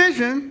a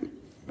decision.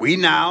 We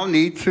now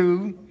need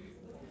to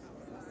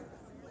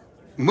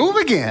move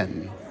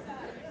again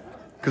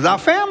because our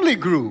family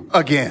grew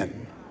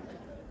again.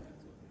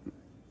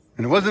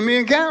 And it wasn't me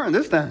and Karen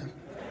this time.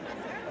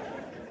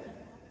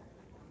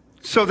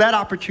 So that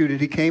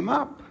opportunity came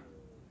up.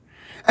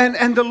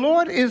 And the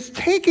Lord is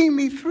taking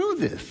me through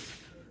this.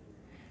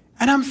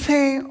 And I'm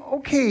saying,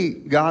 okay,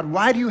 God,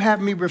 why do you have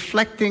me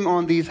reflecting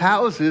on these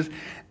houses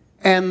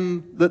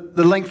and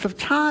the length of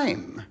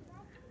time?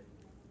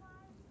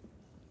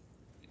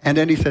 And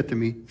then he said to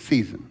me,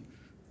 seasons.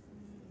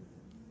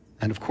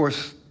 And of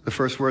course, the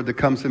first word that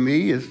comes to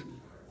me is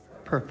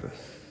purpose.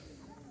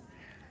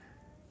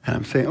 And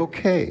I'm saying,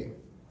 okay,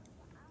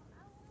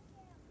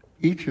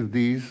 each of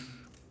these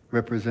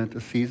represent a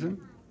season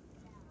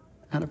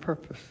and a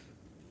purpose.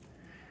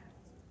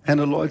 And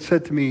the Lord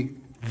said to me,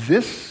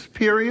 this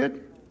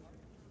period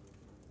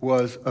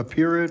was a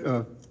period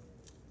of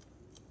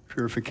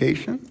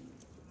purification,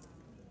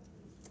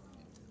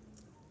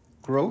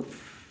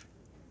 growth,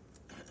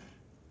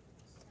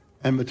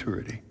 and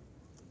maturity.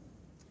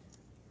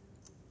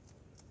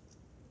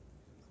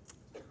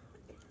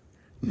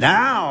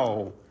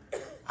 Now,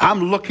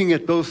 I'm looking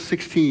at those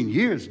 16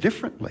 years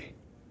differently.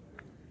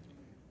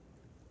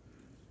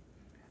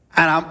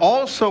 And I'm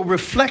also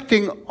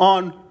reflecting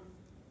on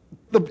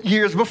the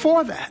years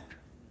before that,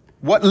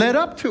 what led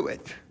up to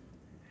it.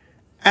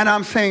 And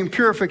I'm saying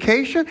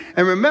purification.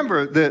 And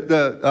remember,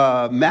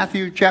 the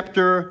Matthew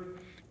chapter,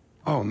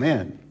 oh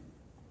man.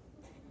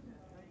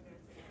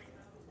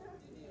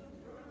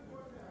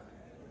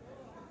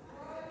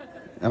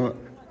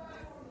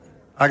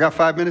 I got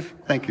 5 minutes?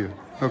 Thank you.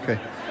 Okay.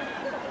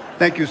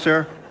 Thank you,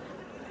 sir.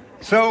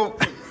 So,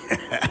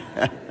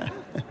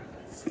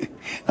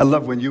 I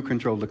love when you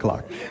control the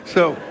clock.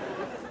 So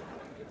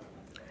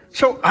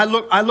I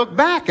look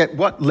back at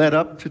what led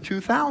up to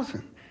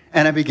 2000,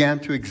 and I began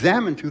to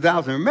examine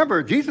 2000.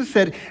 Remember, Jesus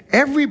said,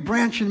 every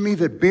branch in me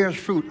that bears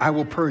fruit, I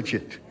will purge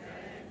it.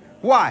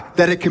 Why?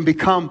 That it can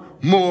become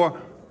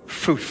more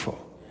fruitful.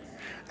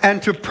 And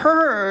to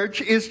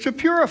purge is to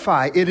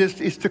purify. It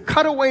is to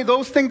cut away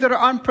those things that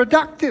are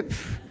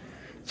unproductive.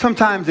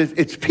 Sometimes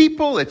it's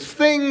people, it's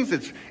things,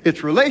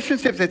 it's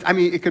relationships.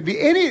 It could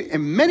be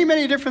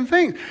many different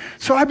things.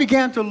 So I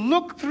began to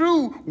look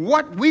through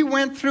what we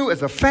went through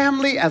as a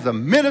family, as a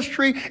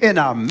ministry, in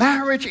our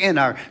marriage, in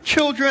our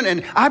children,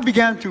 and I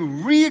began to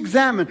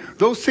re-examine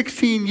those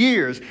 16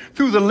 years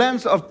through the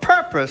lens of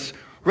purpose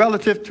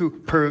relative to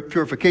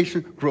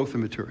purification, growth,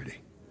 and maturity.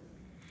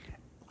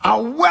 A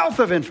wealth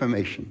of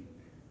information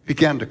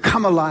began to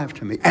come alive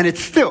to me. And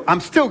I'm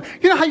still,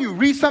 you know how you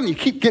read something, you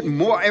keep getting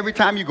more every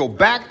time you go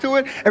back to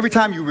it, every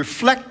time you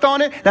reflect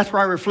on it. That's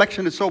why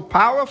reflection is so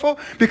powerful,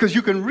 because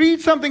you can read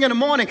something in the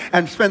morning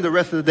and spend the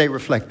rest of the day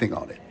reflecting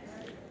on it.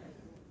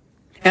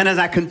 And as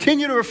I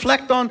continue to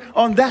reflect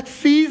on that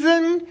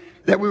season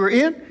that we were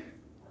in,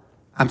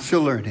 I'm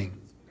still learning.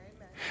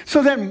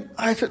 So then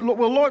I said,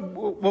 well, Lord,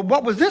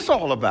 what was this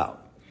all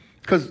about?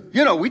 Because,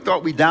 we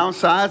thought we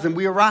downsized and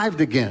we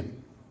arrived again.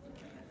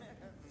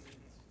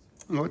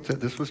 The Lord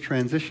said this was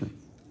transition.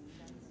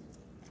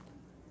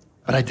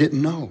 But I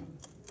didn't know.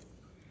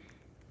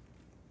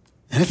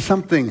 And it's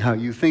something how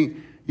you think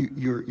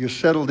you're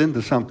settled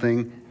into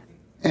something,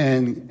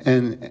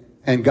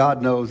 and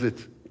God knows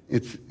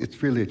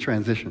it's really a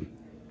transition.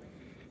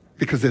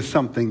 because there's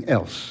something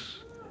else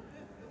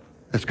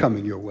that's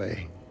coming your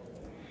way.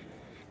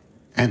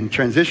 And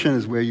transition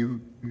is where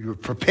you're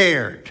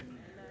prepared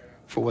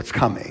for what's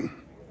coming.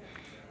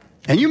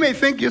 And you may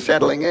think you're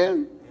settling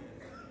in.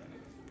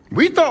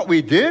 We thought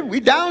we did. We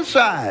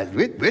downsized.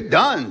 We're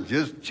done.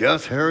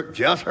 Just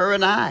her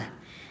and I.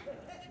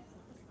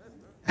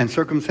 And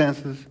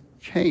circumstances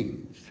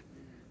changed.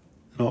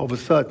 And all of a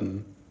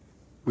sudden,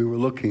 we were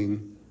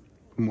looking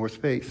for more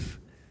space.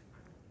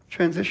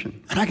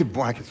 Transition. And I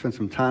could spend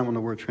some time on the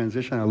word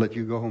transition. I'll let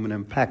you go home and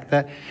unpack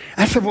that.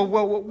 I said, well,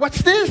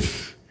 what's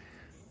this?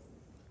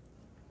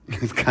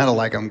 It's kind of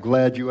like, I'm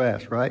glad you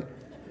asked, right?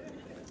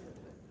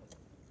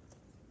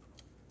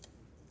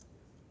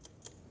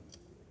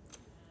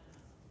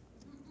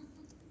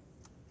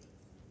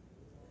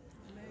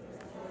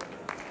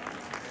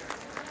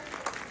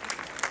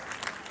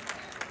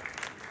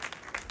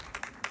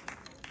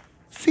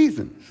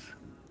 Seasons,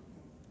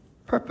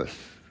 purpose.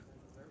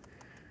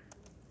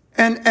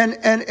 And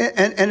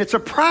it's a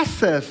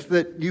process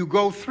that you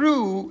go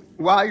through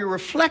while you're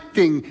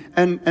reflecting,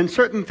 and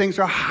certain things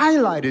are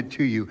highlighted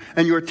to you,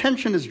 and your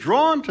attention is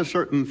drawn to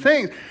certain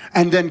things,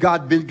 and then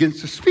God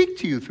begins to speak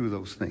to you through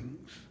those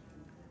things.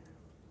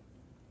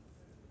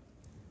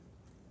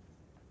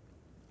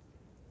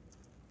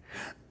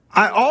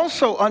 I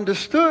also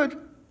understood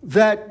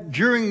that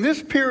during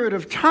this period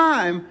of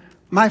time,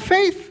 my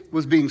faith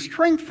was being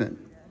strengthened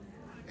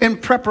in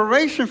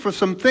preparation for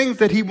some things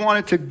that he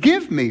wanted to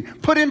give me,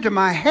 put into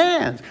my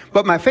hands,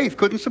 but my faith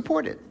couldn't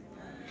support it.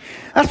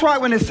 That's why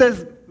when it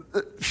says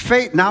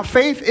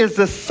faith is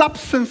the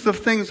substance of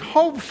things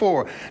hoped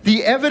for,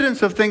 the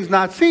evidence of things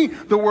not seen.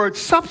 The word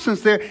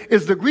substance there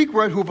is the Greek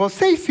word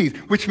hypostasis,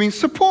 which means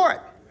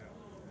support.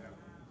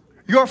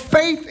 Your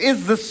faith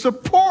is the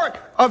support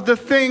of the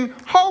thing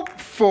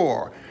hoped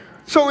for.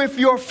 So if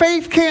your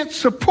faith can't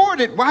support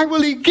it, why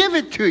will he give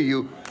it to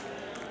you?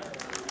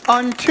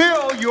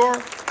 Until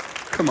you're,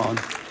 come on.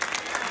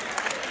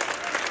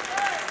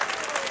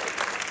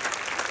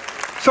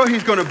 So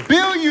he's going to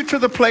build you to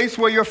the place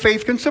where your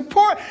faith can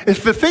support.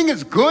 If the thing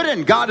is good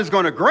and God is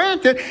going to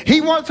grant it, he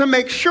wants to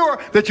make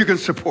sure that you can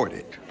support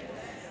it.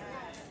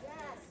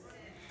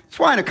 That's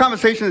why in a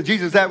conversation that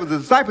Jesus had with the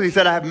disciples, he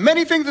said, I have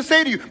many things to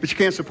say to you, but you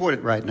can't support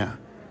it right now.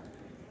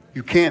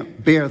 You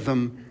can't bear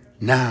them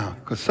now,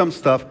 because some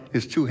stuff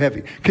is too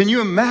heavy. Can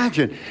you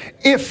imagine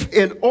if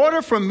in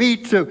order for me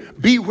to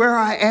be where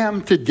I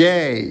am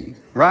today,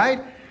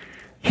 right,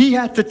 he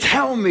had to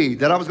tell me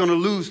that I was going to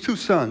lose 2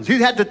 sons.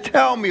 He had to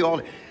tell me all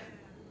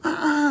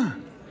that.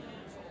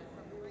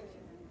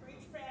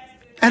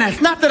 And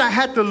it's not that I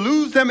had to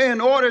lose them in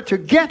order to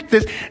get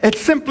this.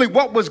 It's simply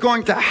what was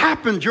going to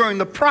happen during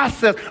the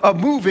process of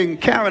moving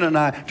Karen and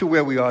I to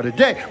where we are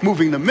today,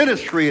 moving the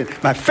ministry and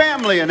my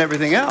family and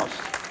everything else.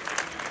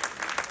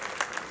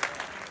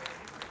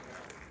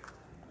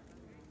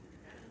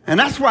 And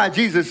that's why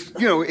Jesus,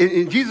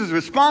 in Jesus'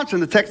 response in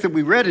the text that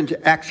we read in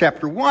Acts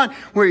chapter 1,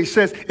 where he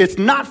says, it's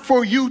not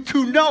for you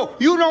to know.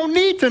 You don't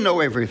need to know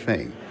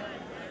everything.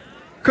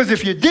 Because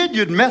if you did,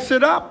 you'd mess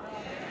it up.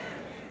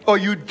 Or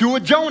you'd do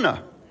a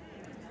Jonah.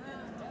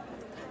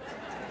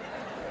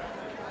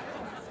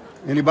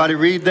 Anybody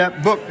read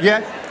that book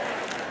yet?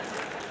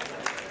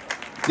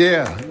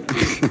 Yeah.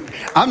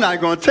 I'm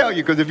not going to tell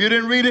you, because if you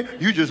didn't read it,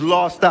 you just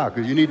lost out,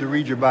 because you need to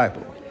read your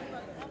Bible.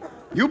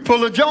 You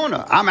pull a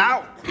Jonah, I'm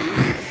out.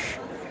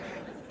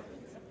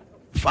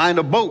 Find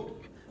a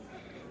boat.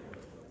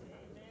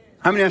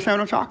 How many understand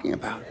what I'm talking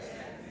about?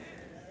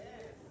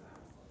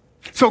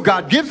 So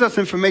God gives us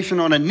information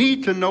on a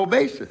need-to-know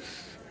basis.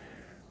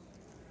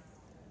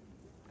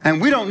 And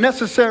we don't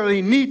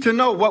necessarily need to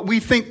know what we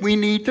think we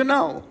need to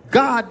know.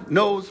 God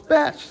knows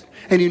best.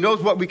 And he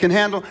knows what we can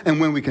handle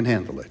and when we can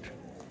handle it.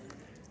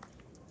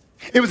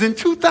 It was in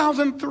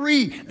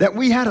 2003 that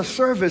we had a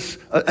service,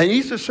 an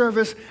Easter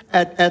service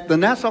at the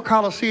Nassau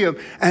Coliseum,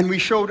 and we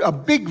showed a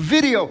big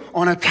video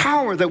on a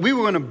tower that we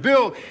were going to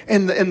build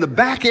in the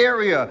back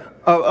area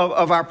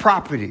of our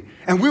property.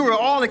 And we were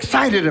all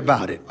excited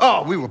about it.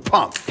 Oh, we were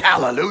pumped.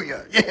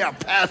 Hallelujah. Yeah,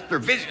 Pastor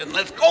Vision,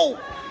 let's go.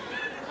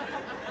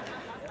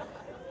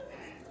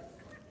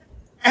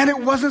 And it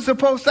wasn't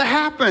supposed to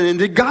happen.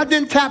 And God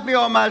didn't tap me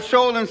on my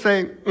shoulder and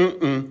say,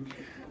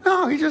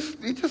 No, he just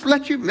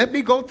let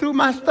me go through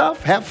my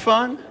stuff, have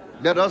fun,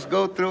 let us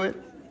go through it.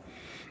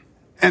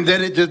 And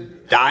then it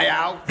just die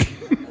out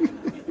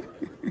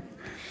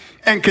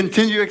and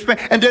continue to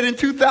expand. And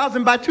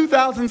then by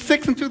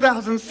 2006 and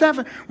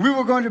 2007, we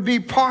were going to be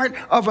part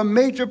of a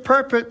major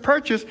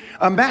purchase,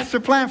 a master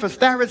plan for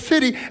Starrett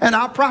City and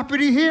our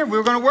property here. We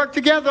were going to work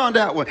together on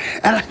that one.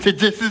 And I said,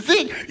 this is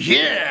it.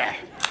 Yeah.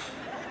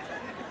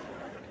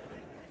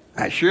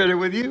 I shared it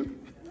with you.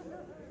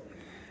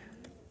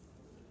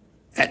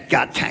 It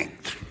got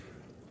tanked.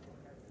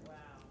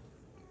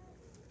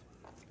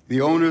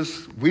 The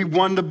owners, we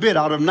won the bid.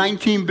 Out of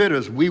 19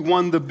 bidders, we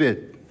won the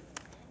bid,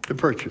 the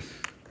purchase.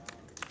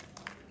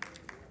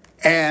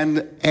 And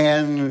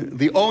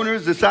the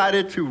owners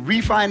decided to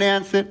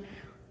refinance it,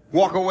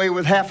 walk away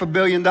with $500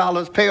 million,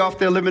 pay off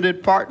their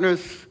limited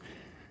partners.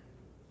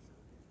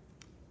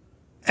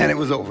 and it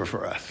was over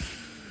for us.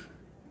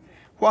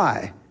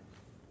 Why?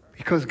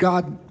 Because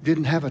God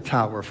didn't have a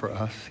tower for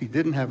us. He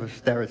didn't have a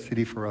Starrett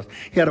City for us.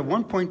 He had a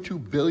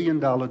 $1.2 billion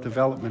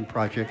development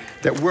project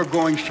that we're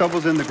going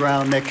shovels in the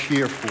ground next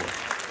year for.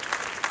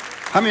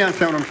 How many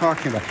understand what I'm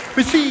talking about?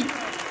 But see,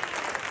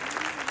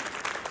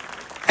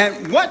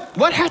 and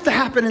what had to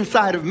happen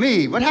inside of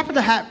me? What happened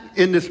to happen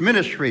in this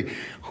ministry?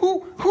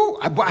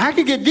 I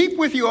could get deep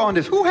with you on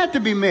this. Who had to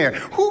be mayor?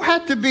 Who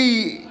had to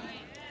be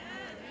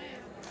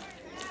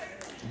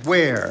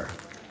where?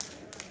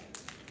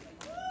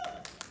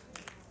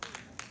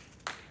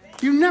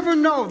 You never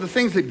know the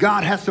things that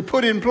God has to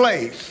put in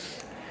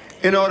place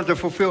in order to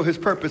fulfill his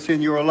purpose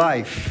in your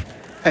life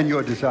and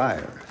your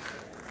desires.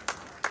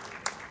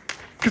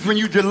 Because when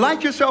you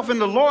delight yourself in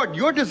the Lord,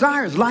 your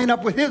desires line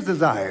up with his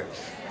desires.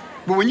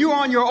 But when you're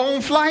on your own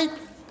flight,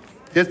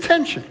 there's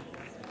tension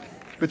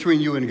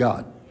between you and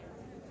God.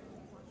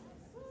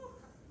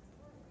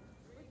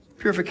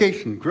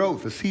 Purification,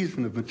 growth, a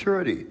season of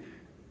maturity,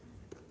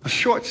 a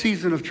short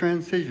season of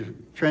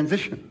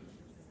transition.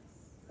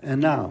 And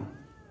now,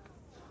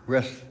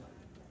 rest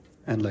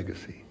and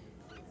legacy.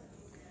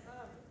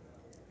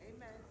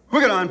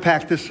 We're going to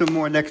unpack this some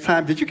more next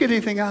time. Did you get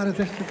anything out of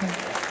this today?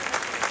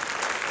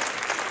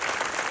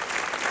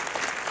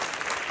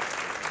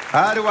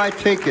 How do I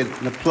take it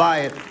and apply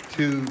it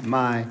to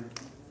my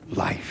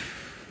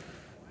life?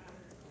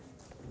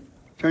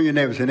 Turn to your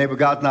neighbor and say, neighbor,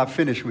 God's not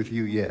finished with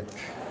you yet.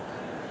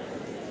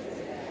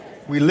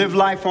 We live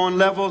life on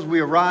levels. We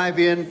arrive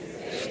in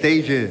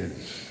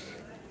stages.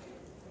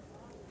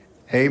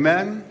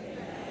 Amen?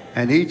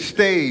 And each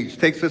stage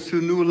takes us to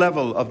a new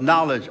level of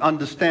knowledge,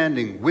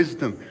 understanding,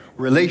 wisdom,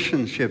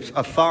 relationships,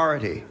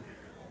 authority,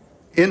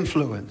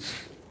 influence,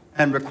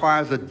 and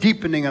requires a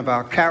deepening of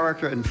our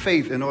character and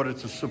faith in order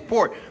to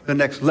support the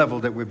next level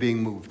that we're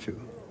being moved to.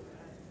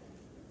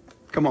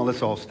 Come on,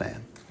 let's all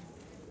stand.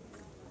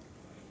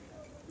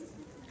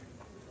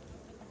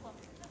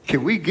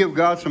 Can we give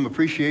God some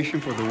appreciation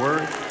for the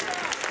word?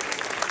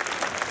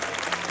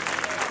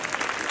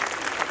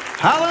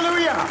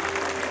 Hallelujah!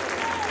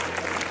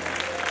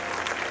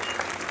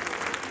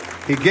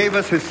 He gave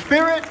us his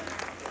spirit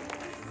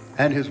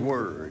and his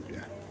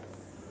word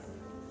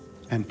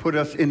and put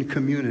us in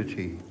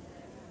community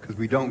because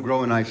we don't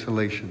grow in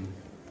isolation.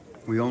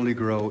 We only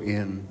grow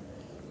in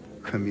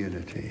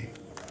community.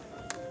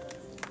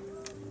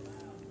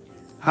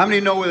 How many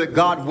know that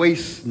God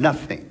wastes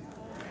nothing?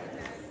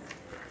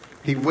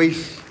 He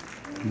wastes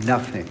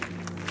nothing.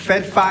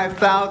 Fed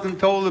 5,000,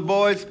 told the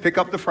boys, pick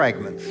up the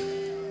fragments.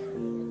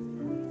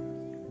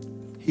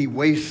 He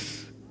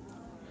wastes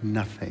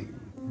nothing.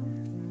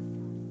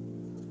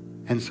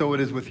 And so it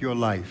is with your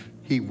life.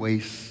 He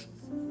wastes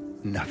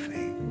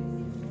nothing.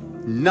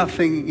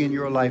 Nothing in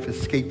your life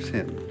escapes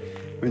him.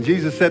 When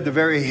Jesus said the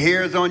very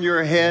hairs on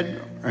your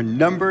head are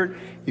numbered,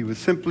 he was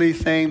simply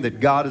saying that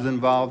God is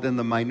involved in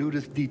the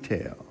minutest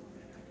detail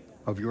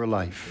of your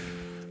life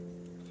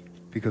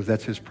because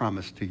that's his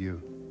promise to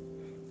you.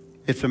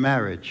 It's a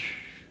marriage.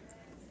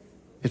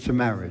 It's a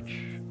marriage.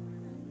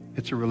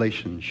 It's a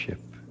relationship.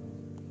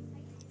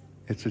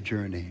 It's a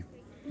journey.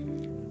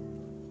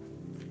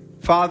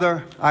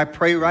 Father, I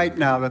pray right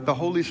now that the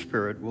Holy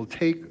Spirit will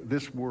take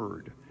this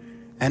word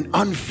and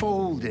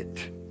unfold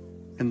it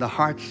in the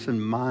hearts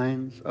and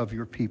minds of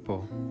your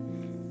people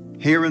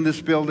here in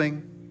this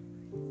building,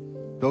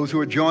 those who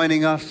are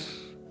joining us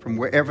from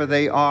wherever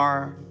they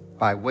are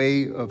by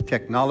way of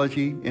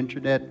technology,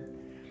 internet.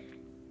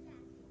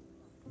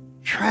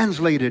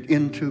 Translate it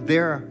into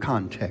their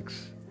context.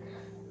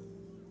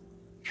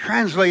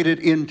 Translate it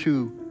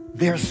into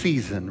their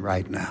season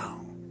right now.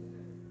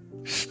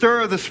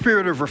 Stir the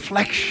spirit of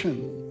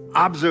reflection,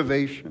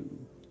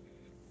 observation,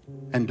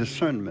 and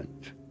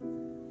discernment.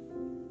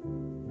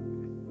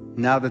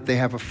 Now that they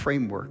have a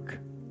framework,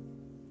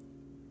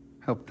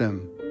 help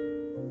them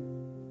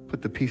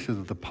put the pieces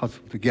of the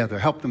puzzle together.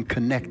 Help them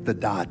connect the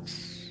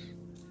dots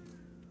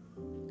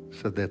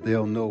so that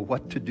they'll know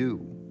what to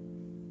do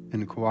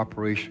in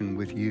cooperation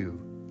with you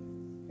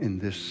in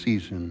this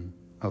season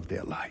of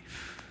their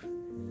life.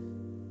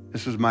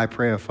 This is my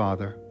prayer,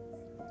 Father.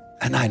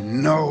 And I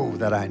know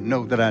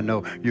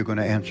you're going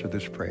to answer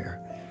this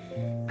prayer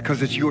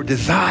because it's your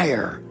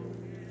desire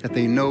that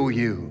they know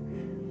you,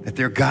 that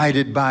they're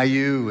guided by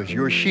you as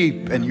your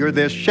sheep and you're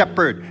their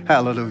shepherd.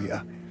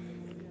 Hallelujah.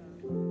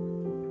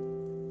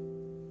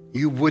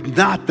 You would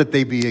not that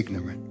they be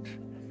ignorant.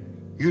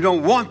 You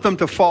don't want them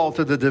to fall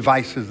to the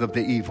devices of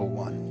the evil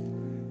one.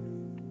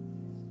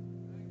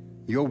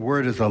 Your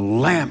word is a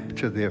lamp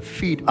to their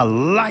feet, a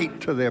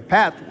light to their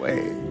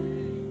pathway.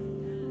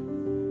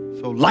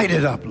 So light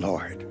it up,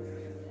 Lord,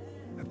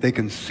 that they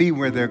can see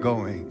where they're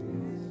going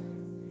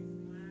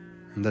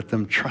and let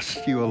them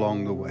trust you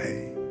along the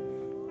way.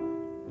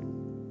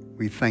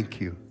 We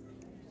thank you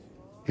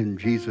in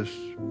Jesus'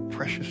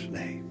 precious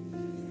name.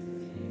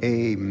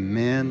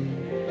 Amen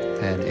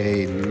and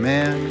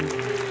amen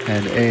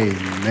and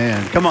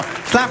amen. Come on,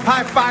 slap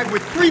high five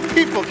with 3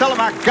 people. Tell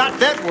them I got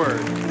that word.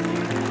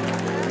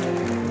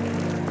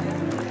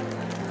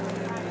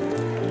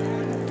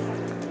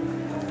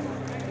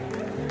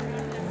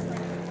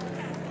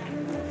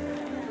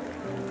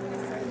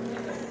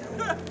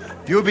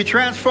 You'll be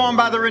transformed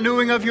by the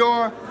renewing of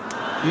your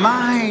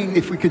mind.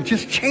 If we can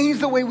just change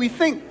the way we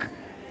think,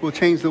 we'll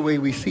change the way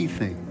we see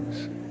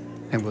things,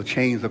 and we'll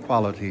change the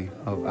quality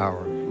of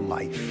our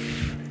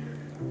life.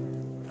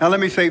 Now let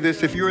me say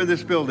this. If you're in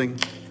this building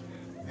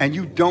and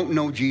you don't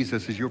know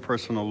Jesus as your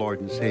personal Lord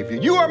and Savior,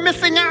 you are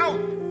missing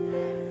out.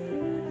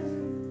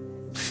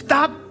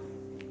 Stop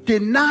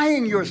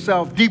denying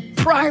yourself,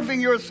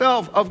 depriving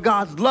yourself of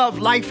God's love,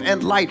 life,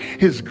 and light,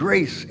 his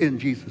grace in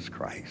Jesus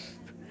Christ.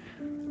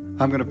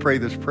 I'm going to pray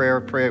this prayer.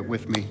 Pray it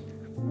with me.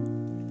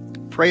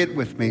 Pray it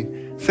with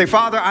me. Say,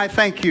 Father, I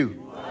thank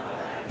you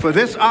for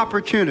this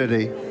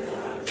opportunity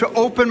to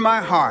open my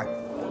heart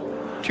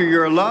to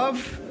your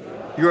love,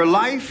 your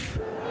life,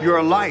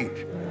 your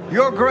light,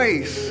 your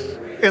grace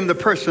in the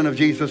person of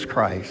Jesus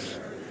Christ.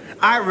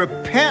 I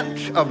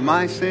repent of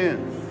my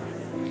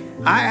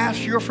sin. I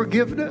ask your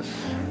forgiveness.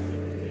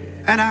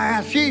 And I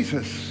ask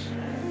Jesus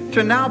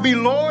to now be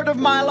Lord of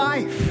my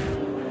life.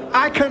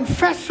 I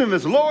confess him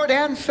as Lord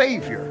and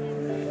Savior.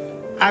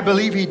 I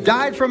believe he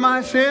died for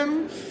my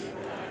sins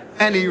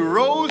and he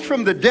rose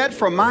from the dead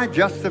for my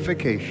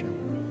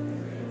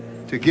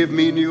justification, to give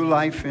me new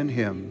life in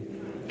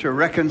him, to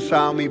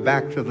reconcile me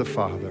back to the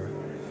Father.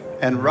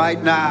 And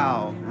right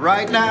now,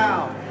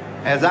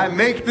 as I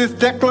make this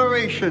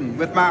declaration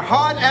with my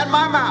heart and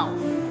my mouth,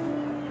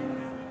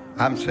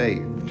 I'm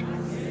saved.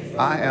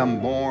 I am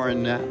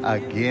born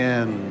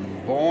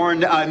again,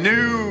 born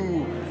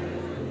anew.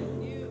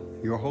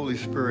 Your Holy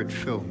Spirit,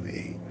 fill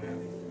me.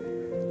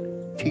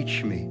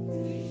 Teach me.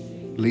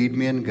 Lead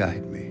me and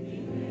guide me.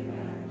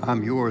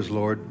 I'm yours,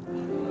 Lord,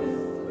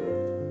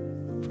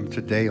 from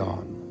today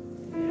on.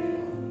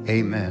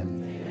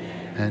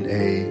 Amen and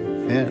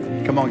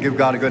amen. Come on, give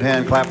God a good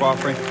hand clap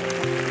offering.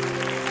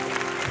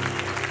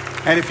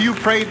 And if you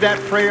prayed that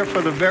prayer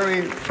for the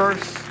very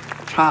first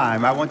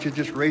time, I want you to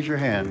just raise your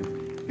hand.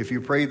 If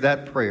you prayed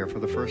that prayer for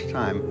the first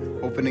time,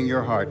 opening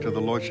your heart to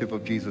the Lordship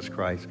of Jesus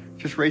Christ,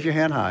 just raise your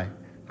hand high.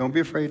 Don't be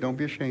afraid. Don't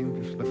be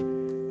ashamed. Just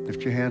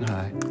lift your hand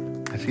high.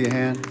 I see your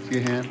hand. See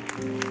your hand?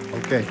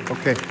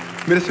 Okay.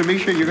 Minister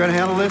Misha, you're going to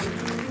handle this?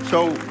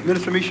 So,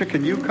 Minister Misha,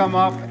 can you come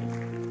up?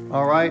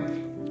 All right?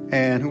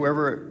 And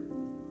whoever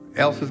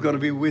else is going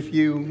to be with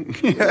you,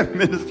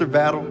 Minister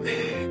Battle,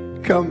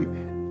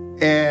 come.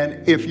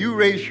 And if you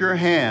raise your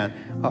hand,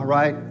 all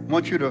right, I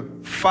want you to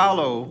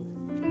follow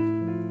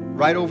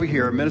right over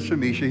here, Minister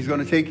Misha. He's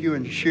going to take you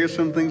and share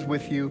some things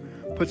with you,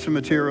 put some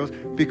materials,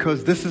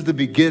 because this is the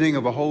beginning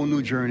of a whole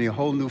new journey, a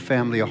whole new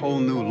family, a whole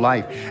new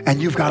life.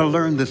 And you've got to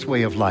learn this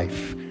way of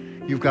life.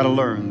 You've got to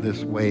learn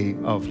this way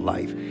of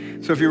life.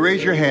 So if you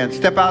raise your hand,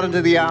 step out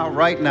into the aisle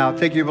right now,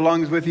 take your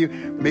belongings with you,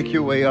 make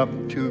your way up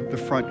to the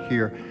front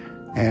here,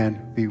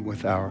 and be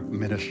with our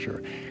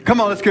minister.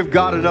 Come on, let's give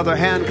God another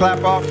hand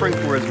clap offering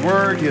for his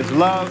word, his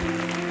love,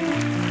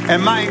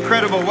 and my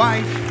incredible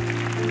wife.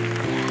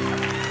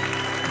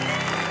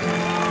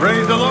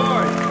 Praise the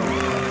Lord.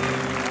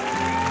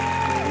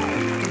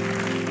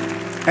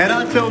 And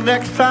until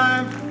next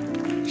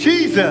time,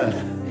 Jesus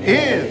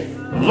is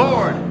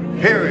Lord.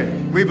 Hear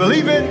it. We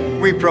believe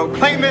it, we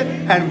proclaim it,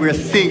 and we're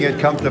seeing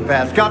it come to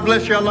pass. God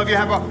bless you. I love you.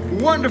 Have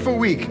a wonderful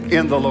week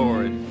in the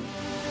Lord.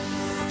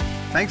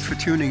 Thanks for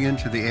tuning in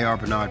to the A.R.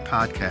 Bernard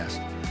podcast.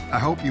 I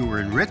hope you were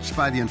enriched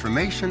by the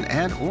information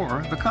and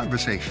or the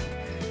conversation.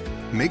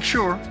 Make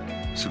sure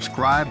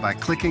subscribe by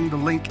clicking the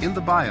link in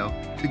the bio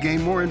to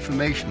gain more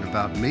information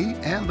about me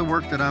and the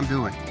work that I'm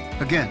doing.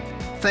 Again,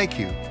 thank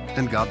you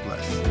and God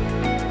bless.